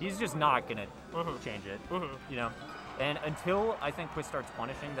 he's just not gonna change it. You know. And until I think Quist starts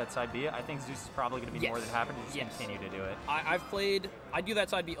punishing that side B, I think Zeus is probably going to be more than happy to just continue to do it. I do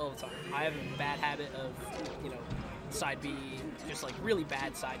that side B all the time. I have a bad habit of, you know, side B, just like really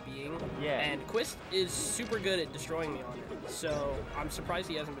bad side B'ing. Yeah. And Quist is super good at destroying me on it. So I'm surprised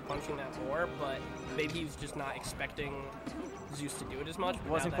he hasn't been punching that more, but maybe he's just not expecting Zeus to do it as much.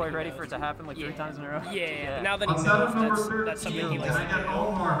 Wasn't quite ready for it to happen like 3 times in a row. Yeah. But now that he On setup number knows 13, that's something he likes can I to get do.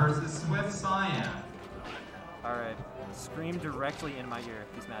 Omar versus Swift Cyan? Alright. Scream directly in my ear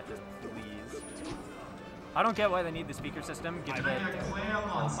these matches, please. I don't get why they need the speaker system, given that... Clam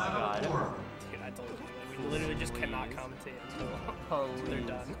on setup 4. Dude, I told you. Like, we literally just cannot commentate until they're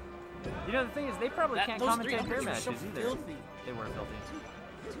done. You know, the thing is, they probably can't those commentate their 300s were matches so either. filthy. They were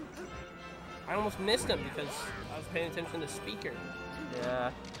filthy. I almost missed him because I was paying attention to the speaker.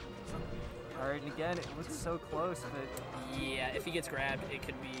 Yeah. Alright, and again, it looks so close, but... Yeah, if he gets grabbed, it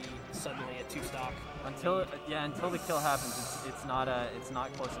could be suddenly at 2 stock. Until the kill happens, it's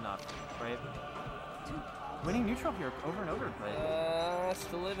not close enough, right? Winning neutral here over and over, but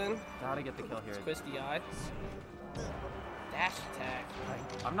still living. gotta get the kill here. Twist DI. Dash attack.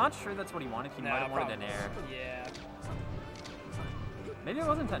 I'm not sure that's what he wanted. He might have wanted an air. Yeah. Maybe it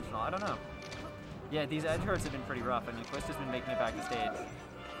was intentional. I don't know. Yeah, these edge guards have been pretty rough. I mean, Twist has been making it back to stage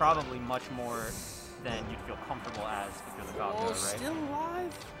probably much more than you'd feel comfortable as if you're the Falco, right? Still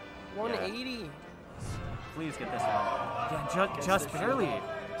alive. 180. Yeah. Please get this one. Yeah, just barely,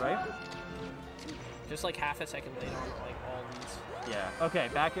 right? Just like half a second late on like all these. Yeah. Okay,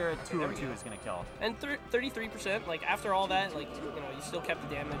 back air at 202 is gonna kill. And 33%. Like after all that, like you still kept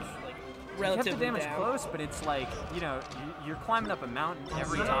the damage like relatively kept the damage down. close, but it's like you're climbing up a mountain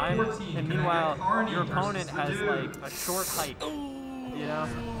every time, and meanwhile your opponent has like a short hike. You know.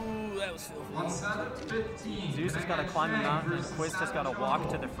 Ooh, that was filthy. On set 15. Zeus has got to climb the mountain, and Quist has got to walk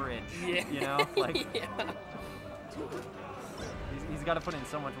to the fridge. Yeah. You know, like Yeah. he's got to put in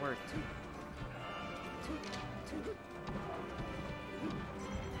so much work.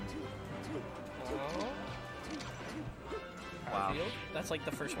 Wow. That's like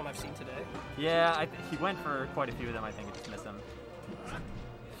the first one I've seen today. Yeah, he went for quite a few of them. I think it just missed him.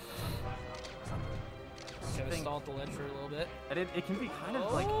 Gotta stall at the ledge for a little bit. And it can be kind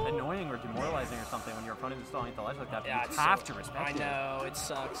of like annoying or demoralizing or something when your opponent is stalling at the ledge like that. Yeah, you have to respect it. I know, it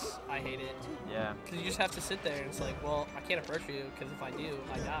sucks. I hate it. Yeah. Because you just have to sit there and it's like, well, I can't approach you because if I do,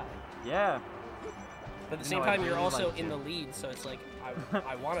 I die. Yeah. But at the same time, you're also in the lead, so it's like,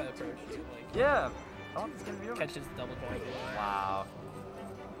 I want to approach you. Like, yeah. I want this game to be over. Catches the double point. Wow.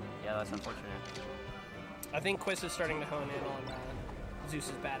 Yeah, that's unfortunate. I think Quist is starting to hone in on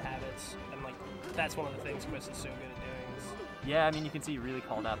Zeus's bad habits, and like that's one of the things Quist is so good at doing. Is yeah, I mean, you can see he really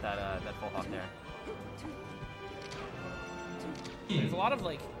called out that full hop there. there's a lot of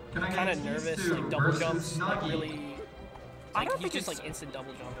like kind of nervous like double jumps, like really. I don't he's think just it's like instant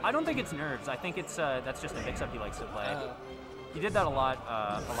double jump. I don't think it's nerves. I think it's that's just a mix-up he likes to play. He did that a lot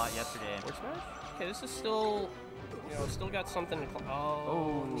yesterday. Forward smash? Okay, this is still, still got something to.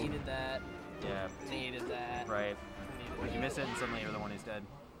 Oh, needed that. Yeah. Needed that. Right. You miss it and suddenly you're the one who's dead.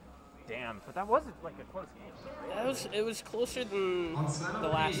 Damn, but that wasn't like a close game. It was closer than On set the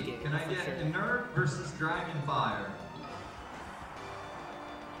last game. Can I get Inert versus Dragonfire?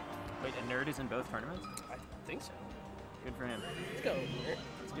 Wait, a nerd is in both tournaments? I think so. Good for him. Let's go.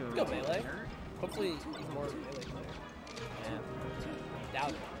 Let's go melee. Hopefully he's more of a melee player. Yeah.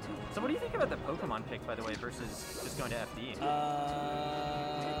 Doubt it. So what do you think about the Pokemon pick, by the way, versus just going to FD?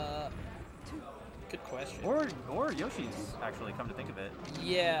 Good question. Or Yoshi's, actually, come to think of it.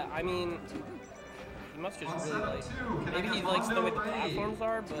 Yeah, I mean, he must just really like. Maybe he likes the way the platforms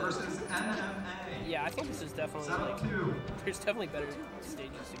are, but. Versus MMA. Yeah, I think this is definitely like. There's definitely better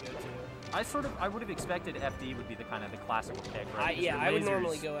stages to go to. I would have expected FD would be the kind of the classical pick, right? I would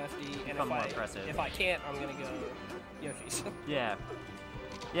normally go FD, and if I can't, I'm gonna go Yoshi's. Yeah.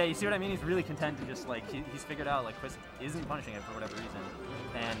 Yeah, you see what I mean? He's really content to just, like, he's figured out, like, Quist isn't punishing it for whatever reason.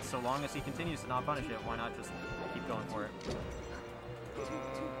 And so long as he continues to not punish it, why not just keep going for it?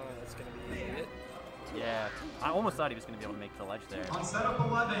 That's going to be it. Yeah. I almost thought he was going to be able to make the ledge there. On setup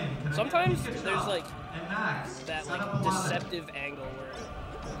 11. Sometimes there's, like, that, like, deceptive angle where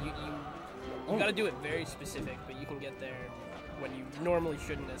you got to do it very specific, but you can get there when you normally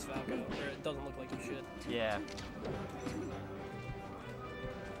shouldn't as Falco, or it doesn't look like you should. Yeah.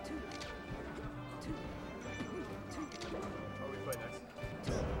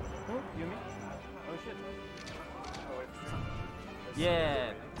 You and me? Oh shit.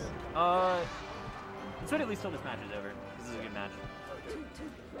 Yeah. Let's wait at least till this match is over. This is a good match. Okay.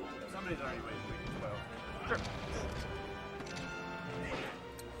 Somebody's already waiting 12. Sure.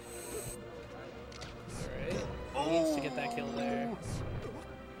 Alright. Needs to get that kill there.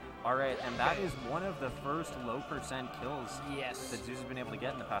 Alright, and that is one of the first low percent kills yes. that Zeus has been able to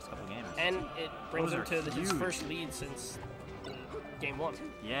get in the past couple games. And it brings him to his huge. first lead since game 1.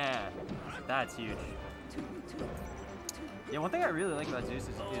 Yeah, that's huge. Yeah, one thing I really like about Zeus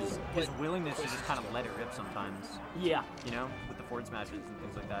is his willingness to just kind of let it rip sometimes. Yeah. You know, with the forward smashes and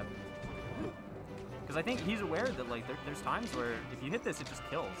things like that. Because I think he's aware that, like, there's times where if you hit this, it just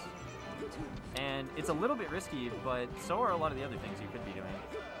kills. And it's a little bit risky, but so are a lot of the other things you could be doing.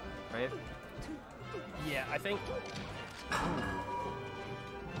 Right? Yeah, I think... What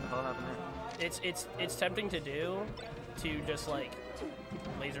the hell happened there? It's tempting to do, to just, like,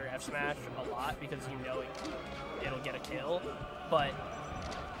 laser F smash a lot because you know it'll get a kill, but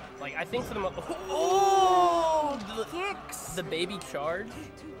like I think for the the kicks, the baby charge,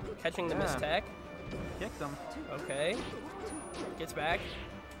 catching the mistech, kicked him. Okay, gets back.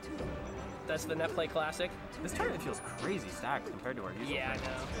 That's the net play classic. This tournament feels crazy stacked compared to our usual. Yeah, I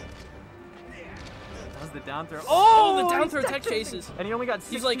tournaments. know. That was the down throw. Oh, the down he's throw tech chases. And he only got 16%.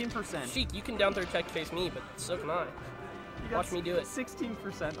 He's like, Sheik, you can down throw tech chase me, but so can I. Watch me do it.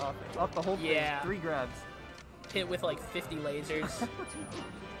 16% off the whole thing. Yeah. 3 grabs. Hit with like 50 lasers.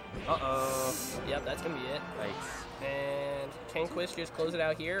 Uh-oh. Yep, that's gonna be it. Yikes. And can Quiz just close it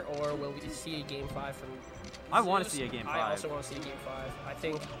out here, or will we see a game 5 from I want to Zeus? see a game 5. I also want to see a game 5. I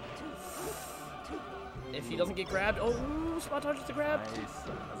think if he doesn't get grabbed, oh, spot dodges the grab. Nice.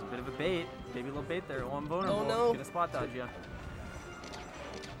 That was a bit of a bait. Maybe a little bait there. Oh, I'm vulnerable. Oh, no. Gonna spot dodge ya.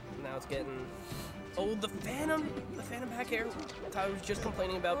 Now it's getting. Oh, the Phantom back air. Tyler was just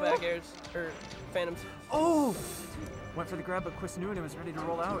complaining about back airs or Phantoms. Oh! Went for the grab, but Quist knew it and was ready to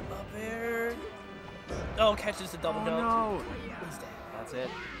roll out. Up air. Oh, catches the double Oh, jump. no. He's dead. That's it.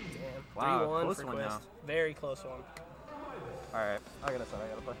 Damn. Wow, 3-1 close for one Quist. now. Very close one. All right. I gotta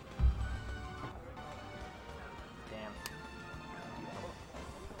play. Damn.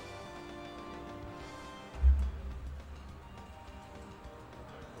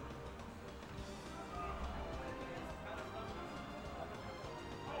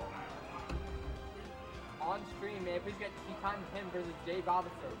 On stream, man, please get T-Time Tim versus Jay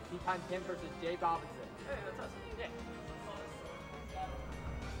Robinson. T-Time Tim versus Jay Robinson. Hey, that's us. Yeah.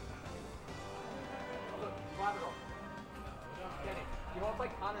 Look, collateral. Get it. You want to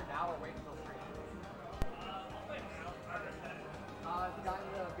play Connor now or wait until stream? The guy in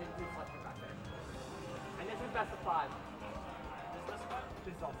the big blue sweatshirt back there. And this is best of 5.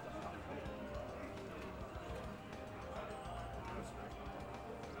 This is all best of 5.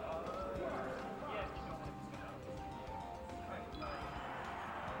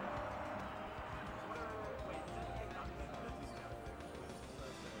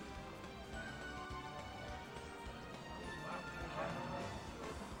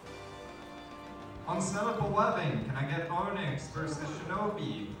 On setup 11, can I get Onyx versus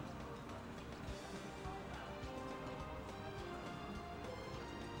Shinobi?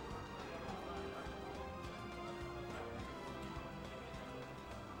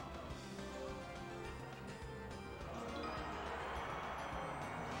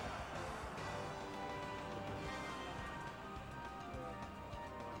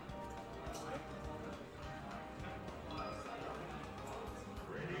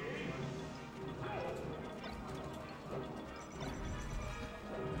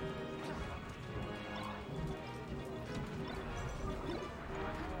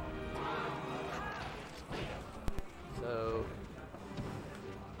 So,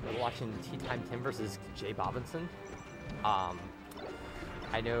 we're watching T-Time Tim versus Jay Robinson.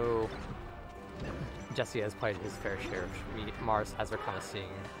 I know Jesse has played his fair share of Mars, as we're kind of seeing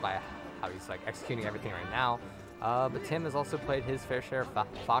by how he's like executing everything right now. But Tim has also played his fair share of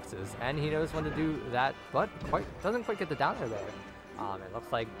foxes, and he knows when to do that, but doesn't quite get the downer there. It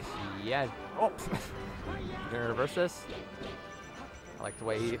looks like, yeah. Oh, gonna reverse this. I like the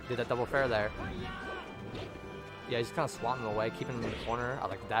way he did that double fair there. Yeah, he's kind of swatting him away, keeping him in the corner. I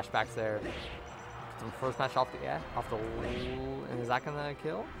like the dash backs there. Some first match off the and is that gonna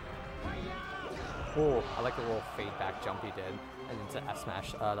kill? Oh, I like the little fade back jump he did, and into F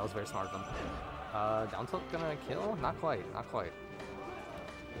smash. That was very smart of him. Down tilt gonna kill? Not quite. Oh.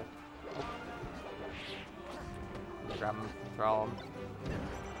 Grab him, throw him.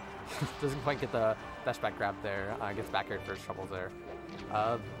 Doesn't quite get the dash back grab there. Gets back air first, troubles there.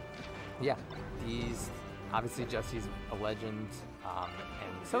 Yeah, he's obviously Jesse's a legend,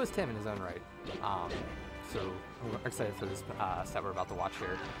 and so is Tim in his own right. So we're excited for this set we're about to watch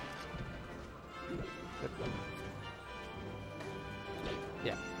here.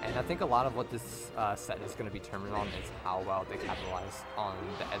 Yeah, and I think a lot of what this set is going to be determined on is how well they capitalize on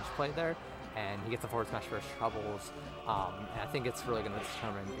the edge play there. And he gets a forward smash first troubles, and I think it's really going to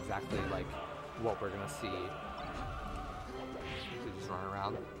determine exactly like what we're going to see. We just run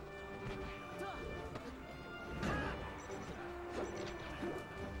around.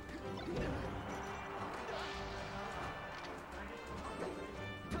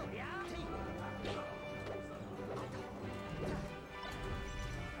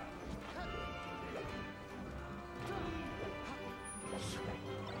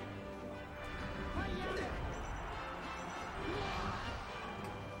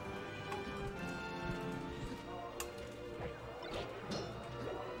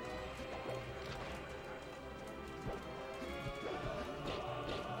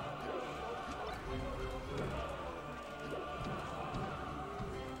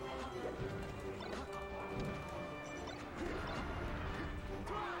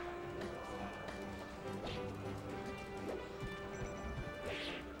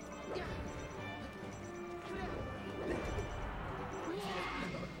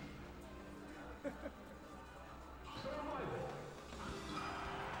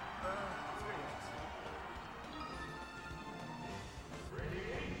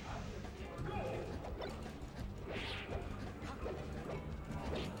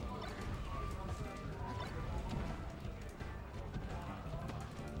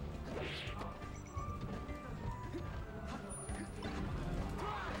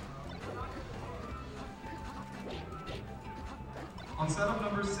 On setup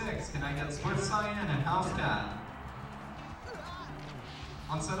number 6, can I get Split Cyan and House Cat?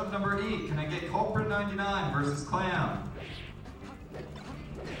 On setup number 8, can I get Culprit 99 versus Clam?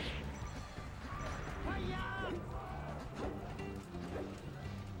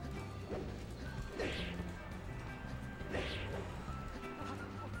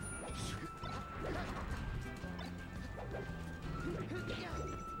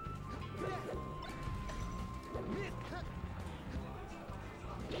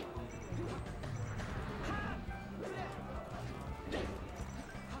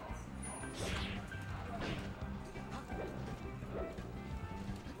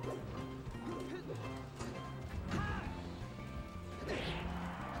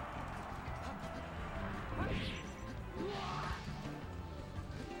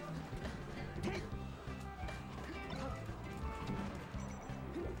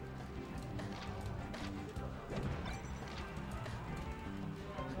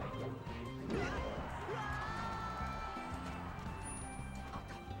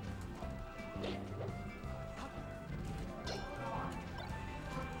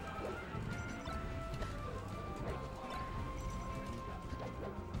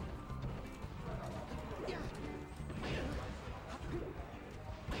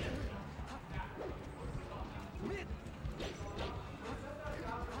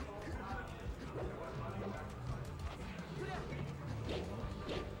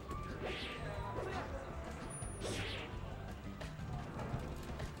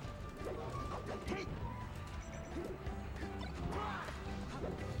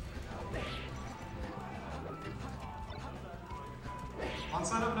 On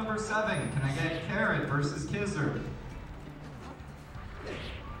setup number 7, can I get Carrot versus Kizzer?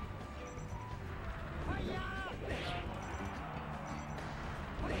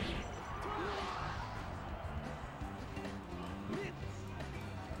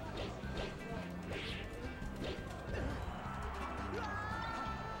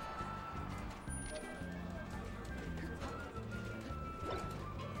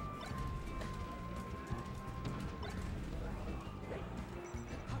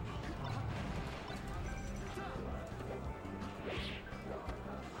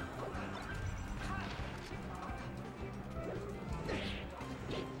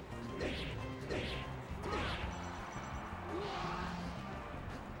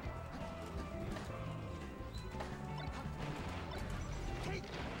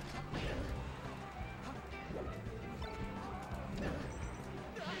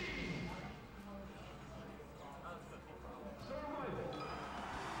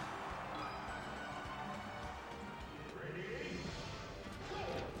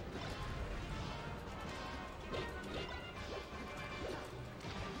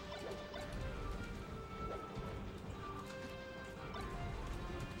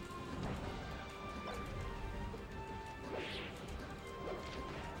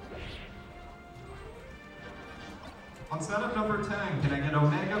 On setup number 10, can I get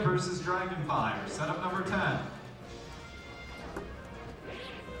Omega versus Dragonfire? Setup number 10.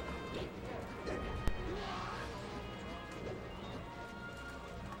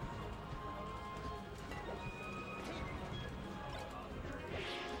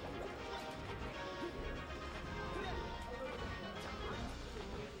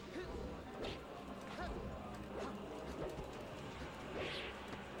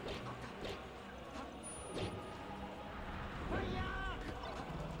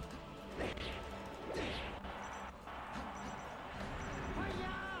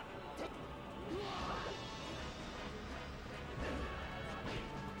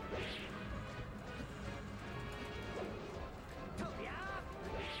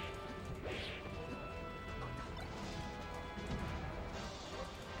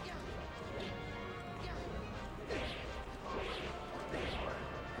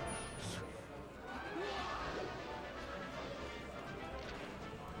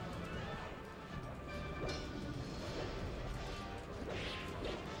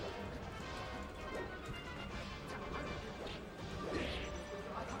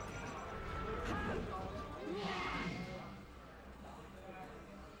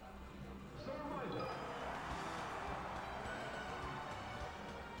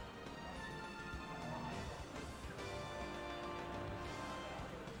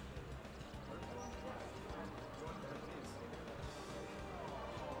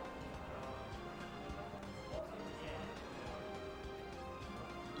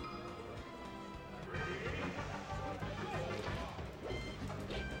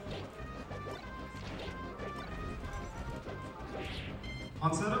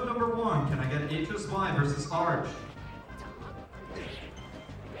 On setup number 1, can I get HSY versus Arch?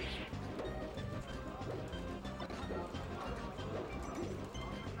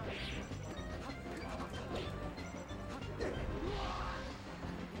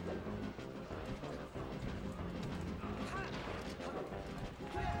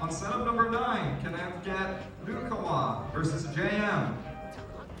 On setup number 9, can I get Lukawa versus JM?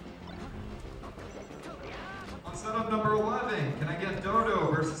 On setup number 11, can I get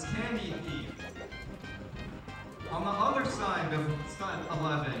Dodo versus Candy Thief? On the other side of stud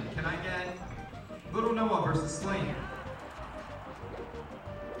 11, can I get Little Noah versus Slane?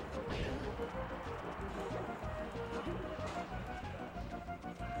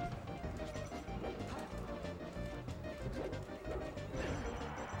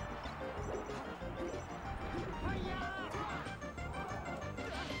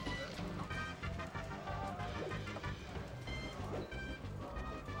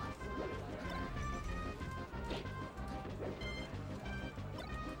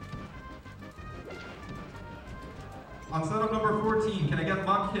 On setup number 14, can I get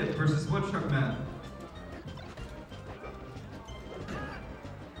Muck Hip versus Woodchuck Man?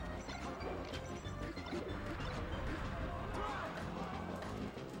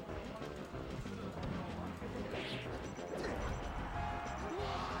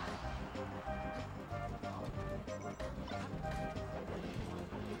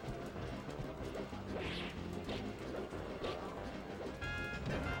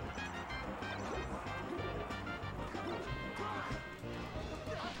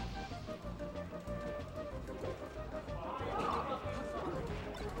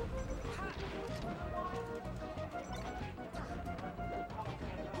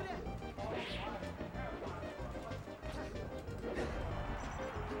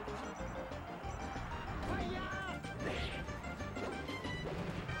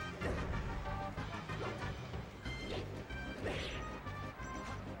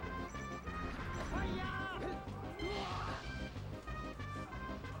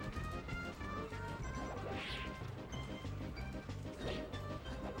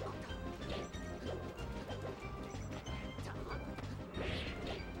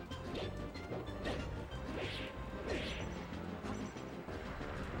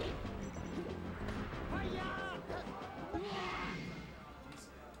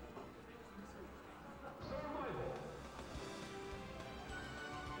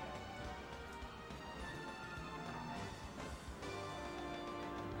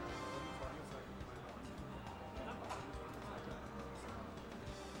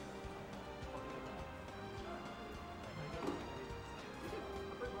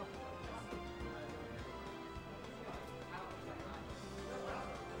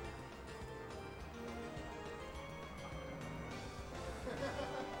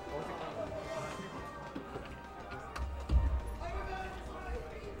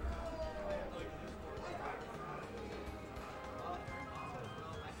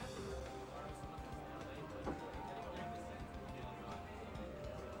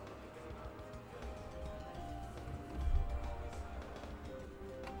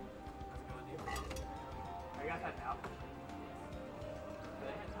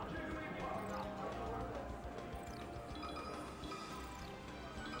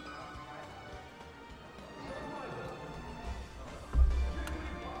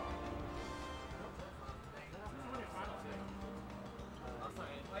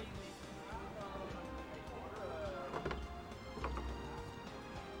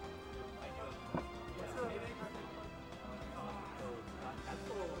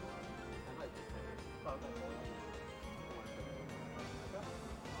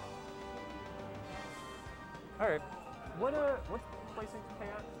 All right. What's placing to pay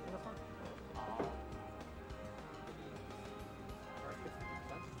out in this one?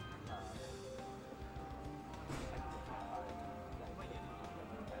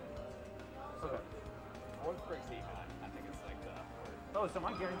 Okay. Or pretty even. I think it's like the. Oh, so am I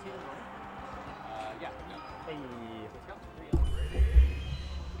guaranteed in money? Yeah. Hey. It's got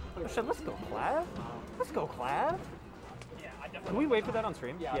 3 Oh shit, let's go, Clav. Let's go, Clav. Yeah, I definitely. Can we wait for that on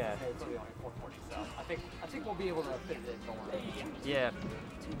stream? Yeah. It's only 440, so I think we'll be able to fit it in. Don't worry. Yeah.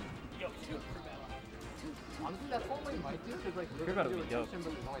 Yo, do a crew battle. Honestly, that's what we might do because like we're Crew gonna battle do would a be dope. session,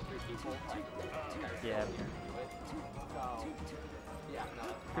 but there's only 3 people. Like, Yeah. So yeah, no.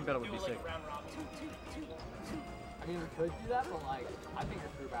 Crew battle would Do be like sick. a round robin. I mean, we could do that, but like I think a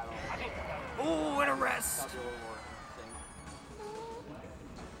crew battle. Oh, and a rest. That'd be a little more interesting.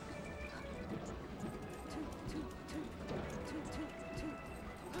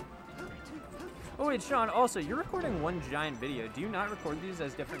 Oh wait, Sean. Also, you're recording one giant video. Do you not record these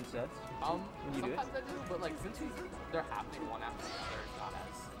as different sets? When you do it? Sometimes I do, but like since they're happening one after the other, it's not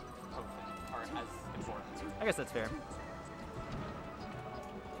as potent or as important. I guess that's fair.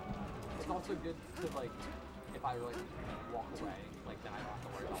 It's also good to like, if I like walk away, like then I don't have to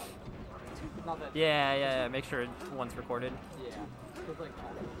worry about it. Not that. Yeah. Make sure one's recorded. Yeah. Because like,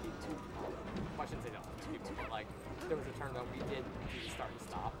 I shouldn't say that people, but like, there was a tournament we did start and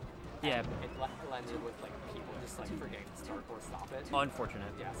stop. Yeah. And it landed with like people just like forgetting to start or stop it.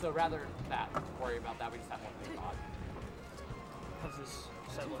 Unfortunate. Yeah. So rather than worry about that, we just have one thing on. How's this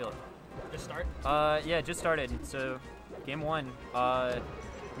set Feel look? it. Just start? Yeah, just started. So, game 1.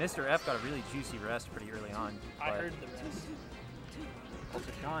 Mr. F got a really juicy rest pretty early on. I heard the rest.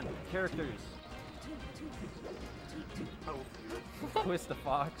 Also, Sean, characters. Twist the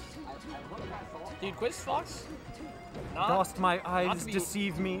Fox. Dude, Quiz Fox? Lost my eyes,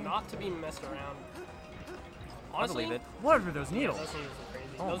 deceive me. Not to be messed around. I Honestly, believe it. What are those yeah, needles? those needles are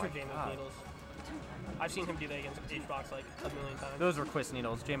crazy. Oh Those my are Jamo's God. needles. I've seen him do that against H-Box like a million times. Those were Quiz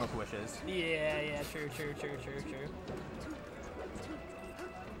needles, Jamo wishes. Yeah, true.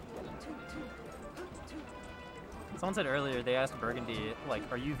 Someone said earlier, they asked Burgundy, like,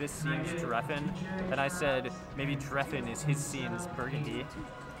 are you this scene's Dreffen? And I said, maybe Dreffen is his scene's Burgundy.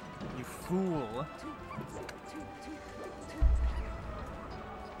 You fool.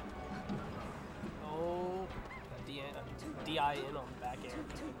 Oh, DI in on the back air.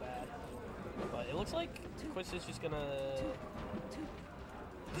 Too bad. But it looks like Quiz is just gonna...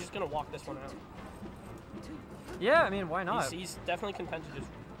 He's just gonna walk this one out. Yeah, I mean, why not? He's definitely content to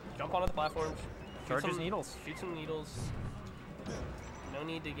just jump onto the platforms. Charge his needles. Shoot some needles. No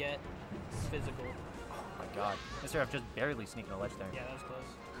need to get physical. Oh my god. Mr. F just barely sneaking a ledge there. Yeah, that was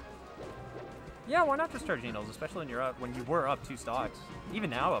close. Yeah, why not just charge needles, especially when you're up, when you were up 2 stocks. Even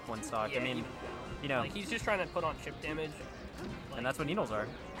now up 1 stock. Yeah, I mean, you know. Like, he's just trying to put on chip damage. Like, And that's what needles are.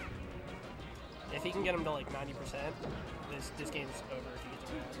 if he can get him to like 90%, this game's over if he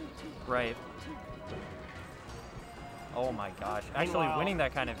gets him out. Right. Oh my gosh. Actually, Meanwhile- winning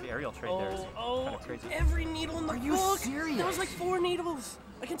that kind of aerial trade there is kind of crazy. Every needle in the Are you book! serious? There was like 4 needles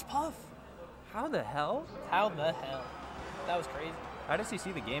against Puff. How the hell? How the hell? That was crazy. How does he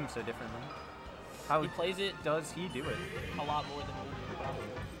see the game so differently? How He plays it does he do it? a lot more than we do, probably.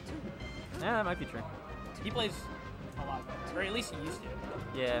 Yeah, that might be true. He plays a lot better, or at least he used to.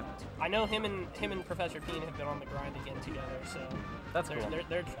 Yeah, I know him and Professor Peen have been on the grind again together, so that's they're,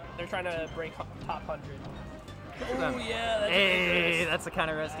 cool. they're trying to break top 100. Oh them. yeah, that's Hey, that's the kind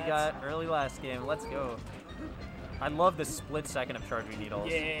of rest he got early last game. Let's go. I love the split second of charging needles.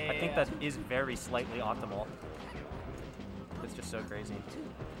 I think that is very slightly optimal. It's just so crazy.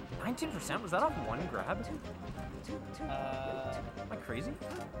 19%? Was that off 1 grab? Am I crazy?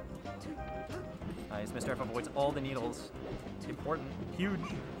 Nice. Mr. F avoids all the needles. Important. Huge.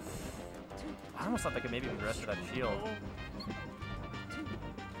 I almost thought they could maybe be rested that shield.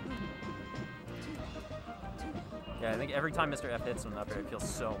 Yeah, I think every time Mr. F hits him up there, it feels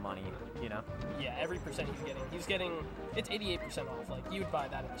so money, you know? Yeah, every percent he's getting, it's 88% off. Like, you would buy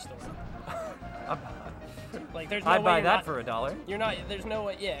that in the store. Like, there's no I'd way buy you're that not- for $1. You're not, there's no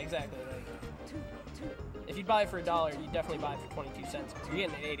way, yeah, exactly. Like, if you buy it for $1, you definitely buy it for 22 cents. You're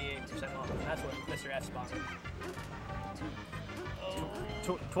getting it 88% off, and that's what Mr. F spotted.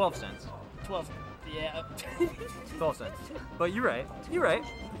 Oh, 12 cents. 12, yeah. 12 cents. But you're right. You're right.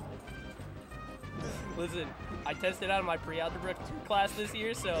 Listen, I tested out of my pre-algebra class this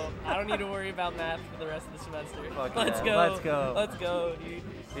year, so I don't need to worry about math for the rest of the semester. Fuck Let's yeah, go. let's go. Let's go, dude.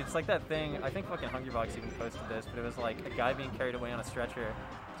 It's like that thing, I think fucking Hungrybox even posted this, but it was like a guy being carried away on a stretcher.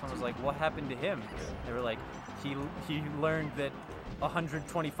 Someone was like, what happened to him? They were like, he learned that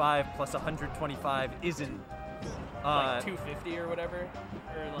 125 plus 125 isn't... like 250 or whatever?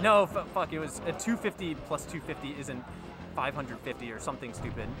 Or like, no, fuck, it was a 250 plus 250 isn't 550 or something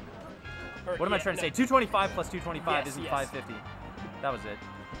stupid. or, What am I yeah, trying to no. say? 225 plus 225 Yes, isn't yes. 550. That was it.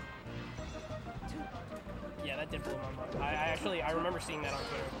 Yeah, that did blow my mind. I remember seeing that on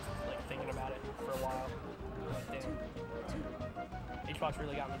Twitter, like thinking about it for a while. Like, damn. HBox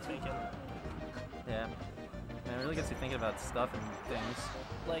really got me thinking. Yeah. Man, it really gets you thinking about stuff and things.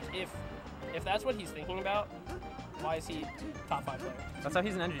 Like, if that's what he's thinking about, why is he top 5 player? That's how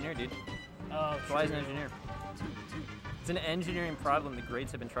he's an engineer, dude. Oh, That's why he's an engineer. It's an engineering problem the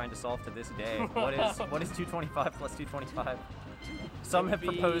greats have been trying to solve to this day. What is 225 plus 225? Some have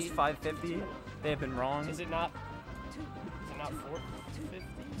proposed 550. They have been wrong. Is it not 450?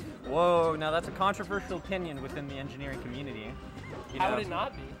 Whoa, now that's a controversial opinion within the engineering community. You How know, would it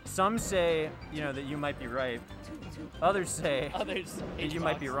not be? Some say, you know, that you might be right. Others say that you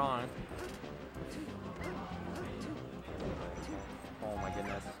might be wrong. Oh my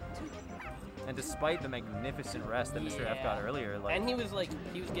goodness. And despite the magnificent rest that Mr. F got earlier, like, and he was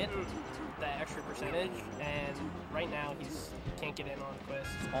getting that extra percentage, and right now he can't get in on Quist.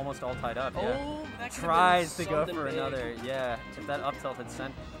 it's almost all tied up. Oh, Yeah. that could've Tries been to go something for big. another. Yeah. If that up tilt had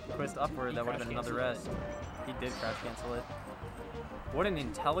sent Quist upward, He that would have been crash another rest. canceled He did crash cancel it. What an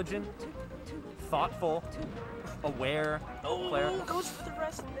intelligent, thoughtful, aware player. Oh, goes for the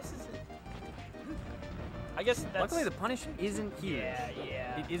rest and misses it. I guess that's... Luckily, the punish isn't huge.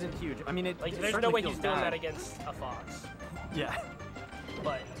 Yeah. It isn't huge. I mean, it Like, it there's no certainly way feels he's doing bad. that against a Fox. Yeah.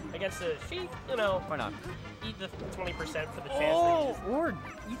 But against a Sheik, you know, Why not? eat the 20% for the chance Oh, that or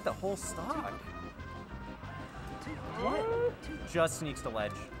eat the whole stock. What? Just sneaks the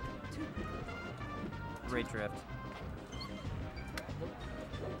ledge. Great drift.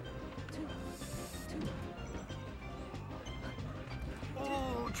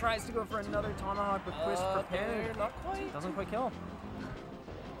 Oh, tries to go for another tomahawk, but Quist prepared. Not quite. Doesn't quite kill.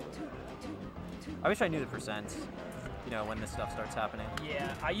 I wish I knew the percents, you know, when this stuff starts happening.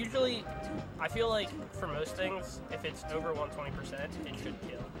 Yeah, I feel like for most things, if it's over 120%, it should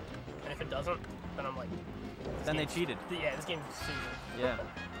kill. And if it doesn't, then I'm like... Then they cheated. Yeah, this game's super. Yeah.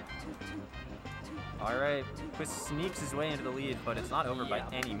 All right, Quist sneaks his way into the lead, but it's not over by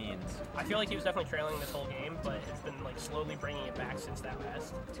any means. I feel like he was definitely trailing this whole game, but it's been like slowly bringing it back since that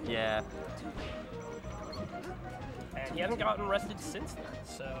rest. Yeah. And he hasn't gotten rested since then,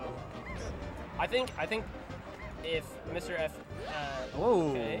 so... I think if Mr. F... Whoa,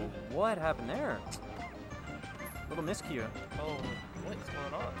 okay. what happened there? Little miscue. Oh, what is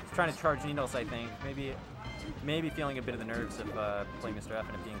going on? He's trying to charge needles, I think. Maybe feeling a bit of the nerves of playing Mr. F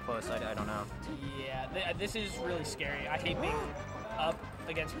and it being close. I don't know. Yeah, this is really scary. I hate being up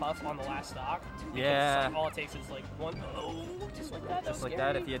against Puff on the last stock. Because Yeah. like, all it takes is like one... Oh, just like that. Just like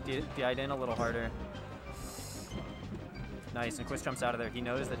that, if you had DI'd in a little harder. Nice, and Quist jumps out of there. He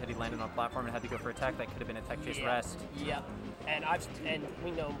knows that had he landed on a platform and had to go for attack, that could have been a tech chase rest. Yep. And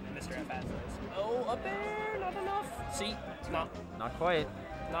we know Mr. F has this. Oh, up there, not enough. See, not quite.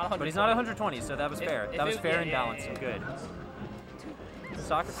 Not 120. But he's not 120, so that was fair. That was fair and balanced and good.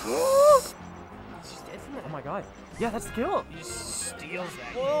 Soccer. Oh my god. Yeah, that's the kill. He just steals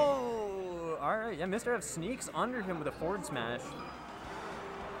that. Whoa! All right, yeah, Mr. F sneaks under him with a forward smash.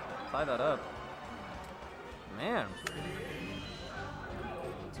 Tie that up. Man.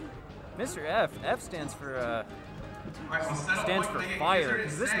 Mr. F stands for fire,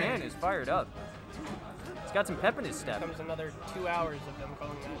 because this man is fired up. He's got some pep in his step. Comes another 2 hours of them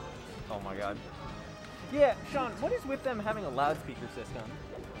calling that. Oh my god. Yeah, Sean, what is with them having a loudspeaker system?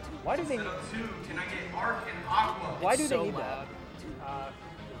 Why do they need... Can I get Arc and Aqua? Why do they need that?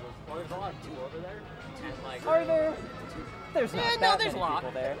 Well, there's a lot of people over there, and like... Are there? There's not that there's many a lot.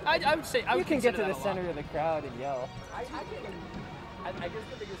 people there. I would say I You would can get to consider the that a lot. center of the crowd and yell. I guess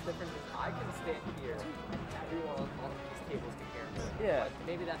the biggest difference is I can stand here and everyone on these tables can hear me. Yeah. But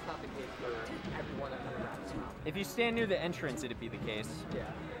maybe that's not the case for everyone that comes around. If you stand near the entrance, it'd be the case. Yeah. Yeah,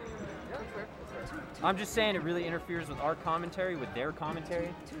 that's fair. That's fair. I'm just saying it really interferes with our commentary, with their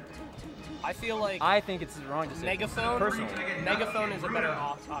commentary. I feel like I think it's the wrong decision. Personally. Megaphone is a better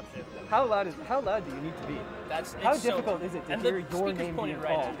option. How loud do you need to be? How difficult is it to hear your name being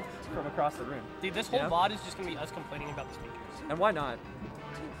called from across the room? Dude, this whole VOD is just gonna be us complaining about the speakers. And why not?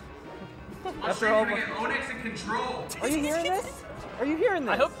 After all, Onyx in control. Are you hearing this? Are you hearing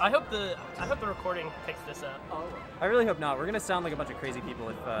this? I hope the recording picks this up. I really hope not. We're gonna sound like a bunch of crazy people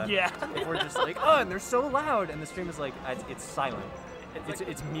if if we're just like, oh, and they're so loud, and the stream is like, it's silent.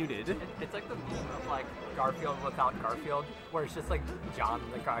 It's muted. It's like the meme of like Garfield without Garfield, where it's just like John,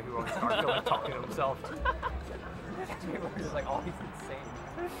 the guy who owns Garfield, like talking to himself. People are just like, oh, he's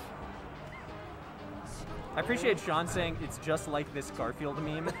insane. I appreciate Sean saying it's just like this Garfield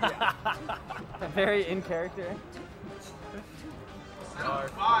meme. Very in character.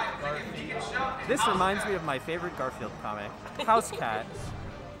 This reminds me of my favorite Garfield comic, House Cat.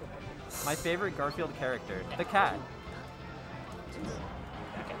 My favorite Garfield character, the cat.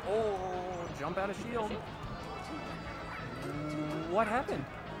 Oh, jump out of shield. What happened?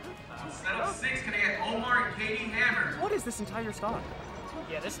 Setup 6, can I get Omar and Katie Hammer? What is this entire stock?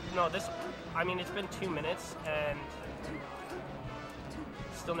 Yeah, I mean, it's been 2 minutes and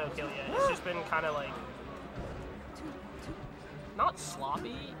still no kill yet. It's just been kind of like, not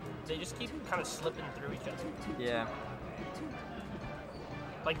sloppy, they just keep kind of slipping through each other. Yeah.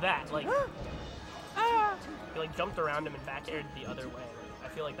 Like that, like, he like jumped around him and back aired the other way. I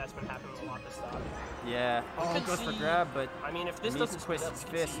feel like that's been happening a lot this stock. Yeah. Oh, goes for grab, but I mean, if this meets doesn't Quist's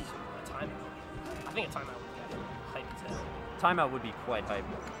split up, fist. a timeout. I think a timeout would be hype as hell. Timeout would be quite hype.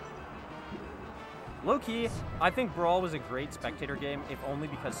 Low-key, I think Brawl was a great spectator game, if only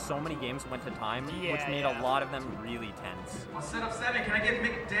because so many games went to time, which made a lot of them really tense. On setup 7, can I get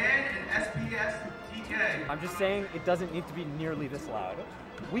McDan and SPS TK? I'm just saying, it doesn't need to be nearly this loud.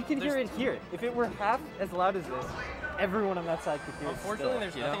 We can hear it here. If it were half as loud as this, everyone on that side could hear it. Unfortunately,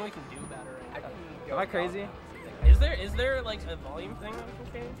 there's nothing we can do about it right now. Am I crazy? Is there like a volume thing that we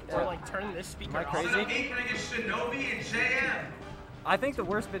can change? Or like turn this speaker Am I off? crazy? Setup 8, can I get Shinobi and JM? I think the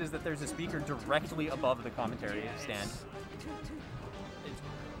worst bit is that there's a speaker directly above the commentary stand.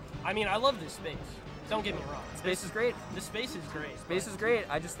 I mean, I love this space. Don't get me wrong. Space is great. The space is great. Space is great.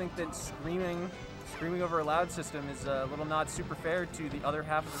 I just think that screaming over a loud system is a little not super fair to the other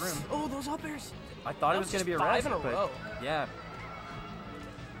half of the room. Oh, those up airs. I thought it was going to be a rest, in a but row. yeah.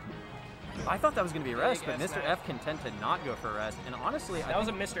 I thought that was going to be a rest, but Mr. F can tend to not go for a rest. And honestly, that was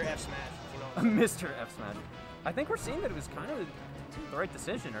a Mr. F smash. You know, a Mr. F smash. I think we're seeing that it was kind of the right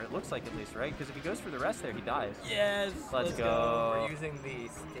decision, or it looks like at least, right? Because if he goes for the rest there, he dies. Yes. Let's go. We're using the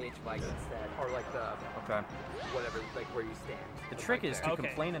stage mic instead, or like the whatever, like where you stand. The trick is to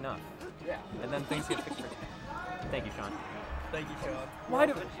complain enough. Yeah. And then things get fixed. Thank you, Sean. Thank you, Sean. Why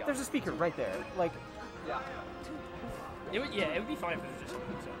do there's a speaker right there? Like, yeah. It would be fine if it was just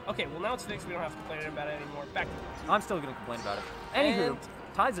okay. Well, now it's fixed. We don't have to complain about it anymore. Back to I'm still gonna complain about it. Anywho,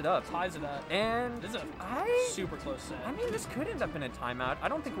 ties it up. And this is a super close set. I mean, this could end up in a timeout. I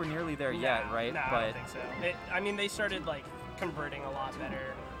don't think we're nearly there yet, right? No, but I don't think so. I mean, they started like converting a lot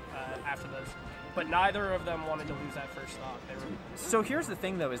better after those, but neither of them wanted to lose that first stock. So here's the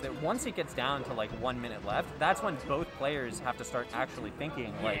thing, though, is that once it gets down to like 1 minute left, that's when both players have to start actually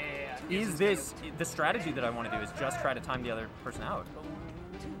thinking, like, is this the strategy that I want to do? Is just try to time the other person out?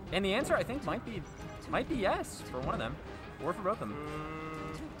 And the answer, I think, might be yes for one of them, or for both of them.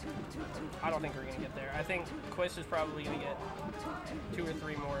 I don't think we're gonna get there. I think Quiz is probably gonna get 2 or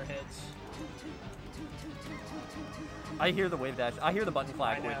 3 more hits. I hear the wave dash. I hear the button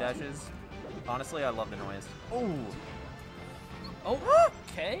flag wave dashes. Honestly, I love the noise. Oh,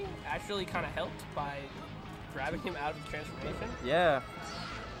 okay. Actually kind of helped by grabbing him out of the transformation. Yeah.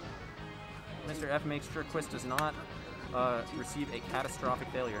 Mr. F makes sure Quiz does not receive a catastrophic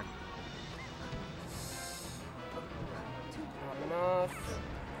failure. Not enough.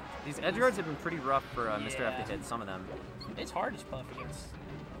 These edge guards have been pretty rough for Mr. F to hit, some of them. It's hard as Puff against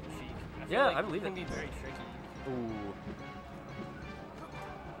Sheik. I believe it. It can be very tricky. Ooh.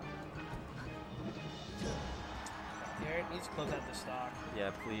 Garrett needs to close out the stock. Yeah,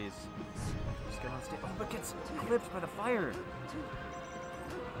 please. Just get on stage. Oh, but gets clipped by the fire.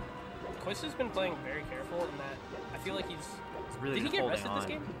 Quiz has been playing very careful in that. I feel like he's really did he get holding rested on. this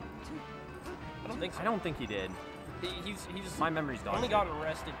game? I don't think so. I don't think he did. He's my memory's dog only shit. gotten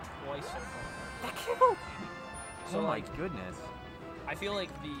rested twice so far. That kill! So oh my like, goodness. I feel like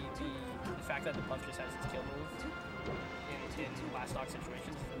the fact that the Puff just has its kill move in last stock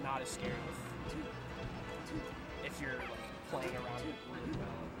situations is not as scary if you're like playing around it really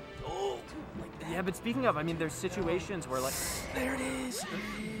well. Oh, like that. Yeah, but speaking of, I mean, there's situations where like there it is, there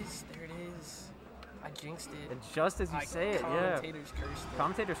it is, there it is. I jinxed it. And just as you say it, yeah. Commentators cursed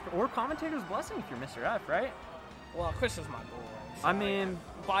it. Commentators blessing if you're Mr. F, right? Well, Chris is my boy. So I mean,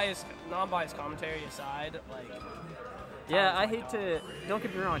 non-biased commentary aside, like. Yeah, I hate to. Don't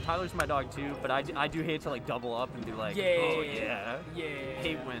get me wrong, Tyler's my dog too, but I do hate to like double up and be like, oh yeah.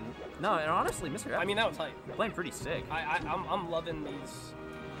 Hate when. No, and honestly, Mr. F. I mean, that was hype. Playing pretty sick. I'm loving these.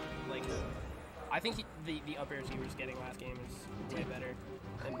 Like, I think the up airs he was getting last game is way better.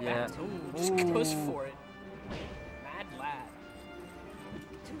 And yeah. Ooh, just goes for it. Mad lad.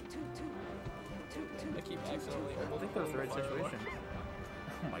 I keep accidentally. I think that was the right situation.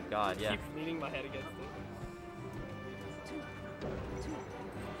 Oh my god, yeah. I keep leaning my head against it.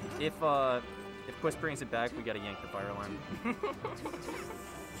 If Quest brings it back, we gotta yank the fire alarm.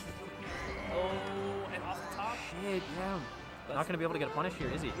 Oh, and off the top. Shit, yeah. Not gonna be able to get a punish here,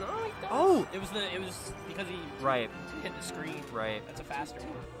 is he? No, he does. Oh! It was because he hit the screen. Right. That's a faster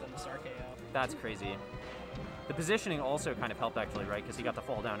one than the Star KO. That's crazy. The positioning also kind of helped actually, right? Because he got to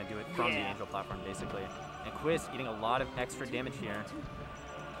fall down and do it from the Angel platform, basically. And Quiz eating a lot of extra damage here.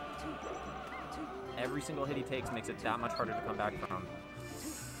 Every single hit he takes makes it that much harder to come back from.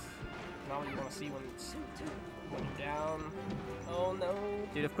 Not what you want to see when you're down. Oh no.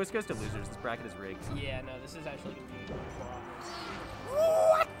 Dude, if Quiz goes to losers, this bracket is rigged. Yeah, no, this is actually going to be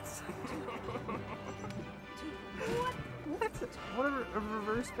What? What a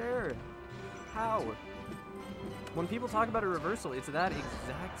reverse fair. How? When people talk about a reversal, it's that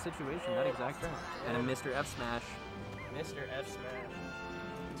exact situation, that exact round. And a Mr. F smash. Mr. F smash.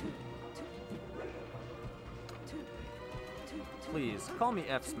 Please, call me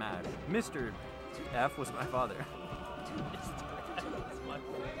F smash. Mr. F was my father.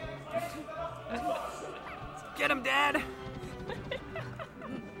 Get him, Dad!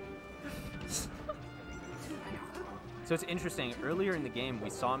 So it's interesting, earlier in the game we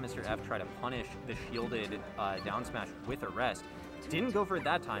saw Mr. F try to punish the shielded down smash with arrest. Didn't go for it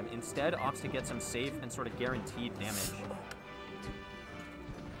that time, instead opts to get some safe and sort of guaranteed damage.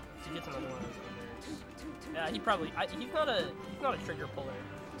 He gets another one of those others. Yeah, he probably, he's not a trigger puller,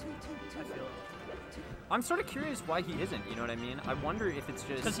 I feel like. I'm sort of curious why he isn't, you know what I mean? I wonder if it's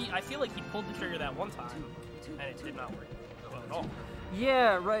just... Because I feel like he pulled the trigger that one time, and it did not work well at all.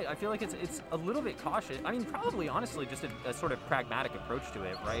 Yeah, right. I feel like it's a little bit cautious. I mean, probably, honestly, just a sort of pragmatic approach to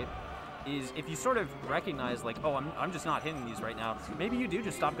it, right? Is if you sort of recognize, like, oh, I'm just not hitting these right now, maybe you do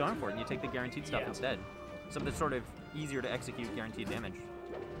just stop going for it and you take the guaranteed stuff instead. Something that's sort of easier to execute guaranteed damage.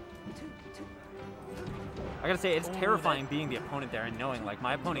 I gotta say, it's terrifying being the opponent there and knowing, like,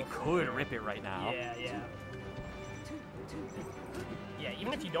 my opponent could rip it right now. Yeah, yeah. Yeah,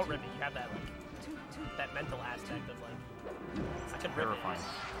 even if you don't rip it, you have that, like, that mental aspect of, like, I could rip it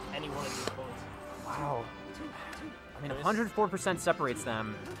any one of these points. Wow. I mean, 104% separates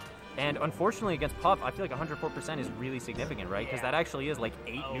them. And unfortunately, against Puff, I feel like 104% is really significant, right? Because that actually is like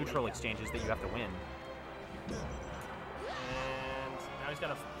 8 neutral exchanges that you have to win. And now he's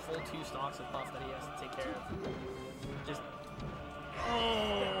got a full 2 stocks of Puff that he has to take care of. Just.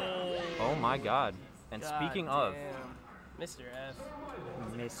 Oh my god. And God speaking of. Mr. F.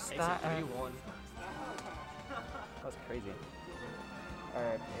 Mr. F. F. That was crazy.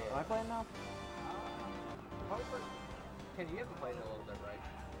 Alright, am I playing now? Ken, you haven't played in a little bit,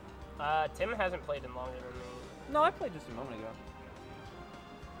 right? Tim hasn't played in longer than me. No, I played just a moment ago.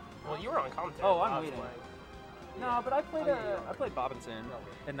 Well, you were on commentary. Oh, I'm waiting. No, but I played Bobinson,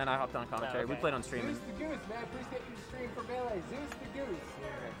 and then I hopped on commentary. We played on stream. Zeus the Goose, man. Appreciate your stream for Melee. Zeus the Goose.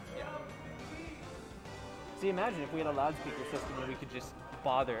 Yeah. See, imagine if we had a loudspeaker system and we could just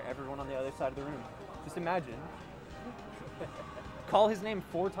bother everyone on the other side of the room. Just imagine. Call his name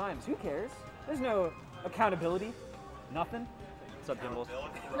 4 times. Who cares? There's no accountability. Nothing. What's up, Dimbles?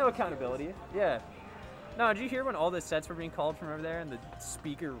 No accountability. Yeah. No, did you hear when all the sets were being called from over there and the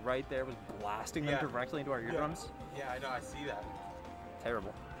speaker right there was blasting them directly into our eardrums? Yeah, I know. I see that.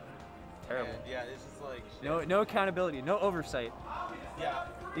 Terrible. Terrible. Yeah, it's just like... No accountability. No oversight.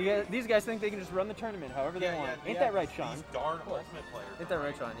 Yeah. These guys think they can just run the tournament however they want. Ain't that right, Sean? These darn ultimate players. Ain't that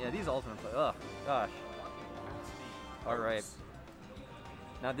right, Sean? Yeah, these ultimate players. Ugh, gosh. All right.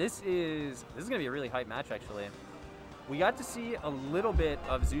 Now this is gonna be a really hype match, actually. We got to see a little bit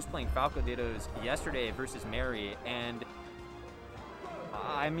of Zeus playing Falco Dittos yesterday versus Mary, and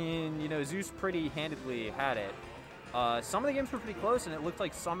I mean, you know, Zeus pretty handedly had it. Some of the games were pretty close, and it looked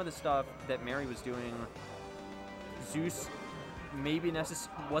like some of the stuff that Mary was doing, Zeus maybe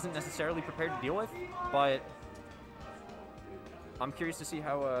wasn't necessarily prepared to deal with, but I'm curious to see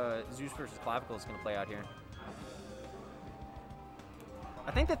how Zeus versus Clavicle is going to play out here.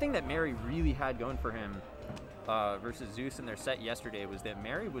 I think the thing that Mary really had going for him versus Zeus in their set yesterday was that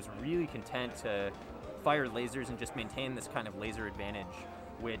Mary was really content to fire lasers and just maintain this kind of laser advantage,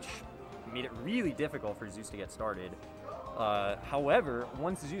 which made it really difficult for Zeus to get started. However,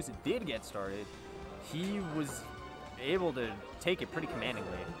 once Zeus did get started, he was able to take it pretty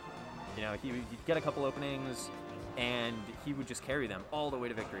commandingly. You know, he'd get a couple openings, and he would just carry them all the way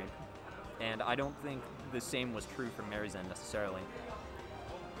to victory. And I don't think the same was true from Mary's end necessarily.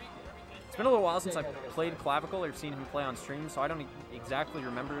 It's been a little while since I've played Clavicle or seen him play on stream, so I don't exactly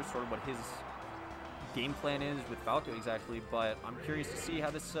remember sort of what his game plan is with Falco exactly, but I'm curious to see how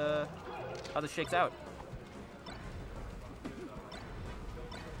this shakes out.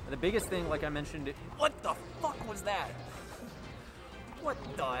 The biggest thing, like I mentioned, what the fuck was that? What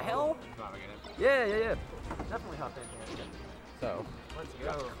the hell? Yeah. Definitely hop in here. So, let's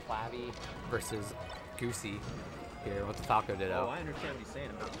go. Clavy versus Goosey here with the Falco Ditto. Oh, I understand what he's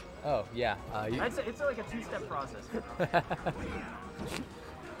saying about it. Oh, yeah. It's like a 2-step process.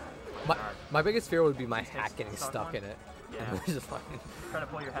 My biggest fear would be my hat getting stuck in it. Yeah. Just like, try to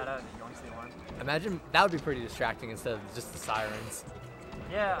pull your hat out and you yoinks the alarm. Imagine, that would be pretty distracting instead of just the sirens.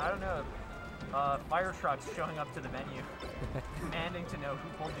 Yeah, I don't know. Fire trucks showing up to the venue, demanding to know who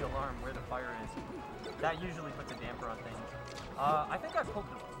pulled the alarm, where the fire is. That usually puts a damper on things. I think I pulled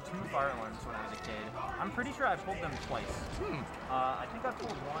 2 fire alarms when I was a kid. I'm pretty sure I pulled them twice. I think I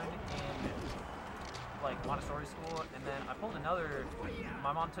pulled one in like Montessori school, and then I pulled another.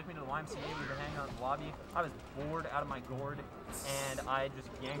 My mom took me to the YMCA. We were hanging out in the lobby. I was bored out of my gourd, and I just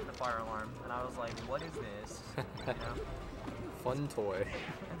yanked the fire alarm, and I was like, "What is this?" You know? fun toy.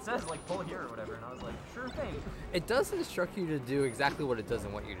 It says like pull here or whatever, and I was like, sure thing. It does instruct you to do exactly what it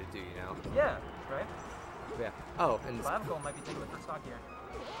doesn't want you to do, you know? Yeah, right? Yeah. Oh, and Clavicle might be taking the first stock here.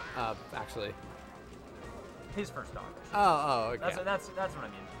 actually. His first stock. Oh, okay. That's what I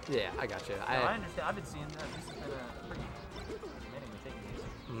mean. Yeah, I got you. No, I understand. I've been seeing this has been pretty committing with taking these.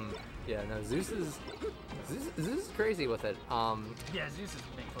 Yeah, no, Zeus is crazy with it. Yeah, Zeus is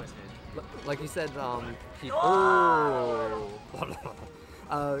being twisted. Like you said,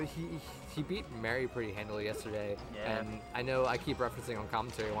 he beat Mary pretty handily yesterday, Yeah. and I know I keep referencing on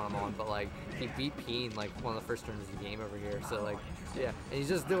commentary when I'm on, but like he beat Peen like one of the first turns of the game over here. So like, yeah, and he's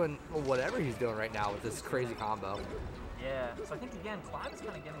just doing whatever he's doing right now with this crazy combo. Yeah, so I think again, Clive is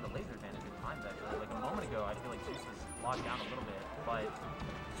kind of getting the laser advantage at times actually. Like a moment ago, I feel like Zeus is locked down a little bit, but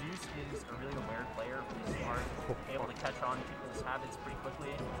Zeus is a really aware player, really smart, able to catch on people's habits pretty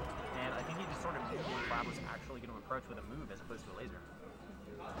quickly, and I think he just sort of knew what Clive was actually going to approach with a move as opposed to a laser.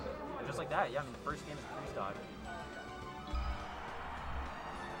 And just like that, yeah, I mean, the first game is a 3-stock.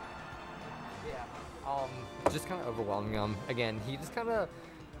 Yeah. Just kind of overwhelming him. Again, he just kind of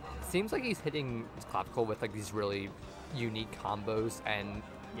seems like he's hitting Clavicle with like these really unique combos, and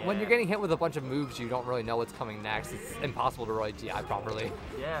when you're getting hit with a bunch of moves, you don't really know what's coming next. It's impossible to really GI properly.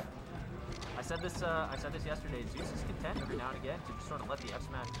 Yeah. I said this yesterday. Zeus is content every now and again to just sort of let the F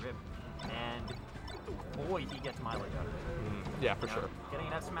smash rip, and boy, he gets mileage out of it. Yeah, for sure. Getting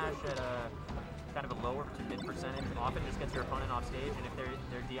an F smash at a kind of a lower to mid percentage often just gets your opponent off stage, and if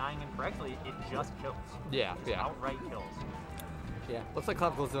they're DIing incorrectly, it just kills. Yeah, just yeah. outright kills. Yeah, looks like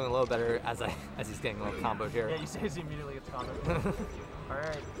Clavicle's doing a little better as he's getting a little comboed here. Yeah, you say he immediately gets comboed. All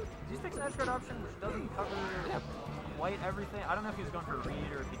right, Zeus takes an edge option, which doesn't cover quite everything. I don't know if he was going for a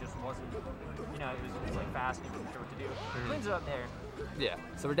read or if he just wasn't, you know, it was like fast and he wasn't sure what to do. Cleans it up there. Yeah,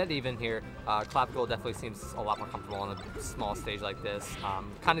 so we're dead even here. Clavicle definitely seems a lot more comfortable on a small stage like this.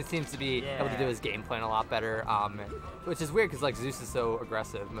 Kind of seems to be able to do his game plan a lot better, which is weird because like Zeus is so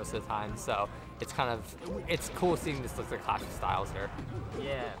aggressive most of the time. So it's kind of cool seeing this like clash of styles here.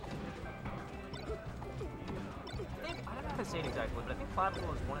 Yeah. I don't know how to say it exactly, but I think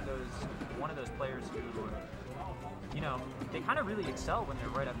Clavicle is one of those players who, you know, they kind of really excel when they're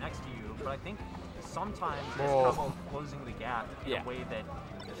right up next to you, but I think sometimes there's trouble closing the gap in a way that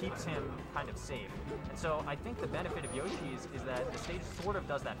keeps him kind of safe. And so I think the benefit of Yoshi is that the stage sort of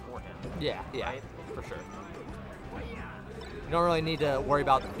does that for him. Yeah, right? For sure. You don't really need to worry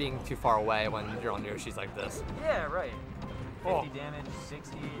about being too far away when you're on Yoshi's like this. Yeah, right. 50 damage,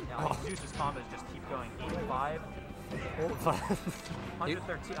 60. Now, Zeus's combos just keep going. 85.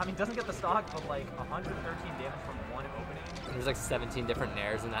 113. I mean, doesn't get the stock, but like 113 damage from one opening. There's like 17 different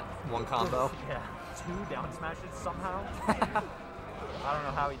nairs in that one combo. Yeah. 2 down smashes somehow. I don't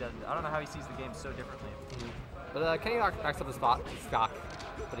know how he does it. I don't know how he sees the game so differently. But Kenny backs up the stock,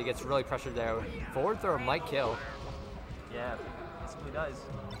 but he gets really pressured there. Forward throw might kill. Yeah, it simply does.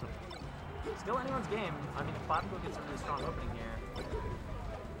 Still anyone's game. I mean, Clavicle gets a really strong opening here.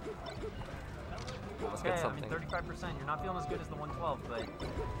 Let's okay, get something. I mean, 35%. You're not feeling as good as the 112, but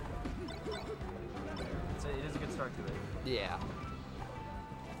it is a good start to it. Yeah.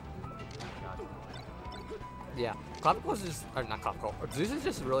 Yeah, Clavicle is just, or not Clavicle, Zeus is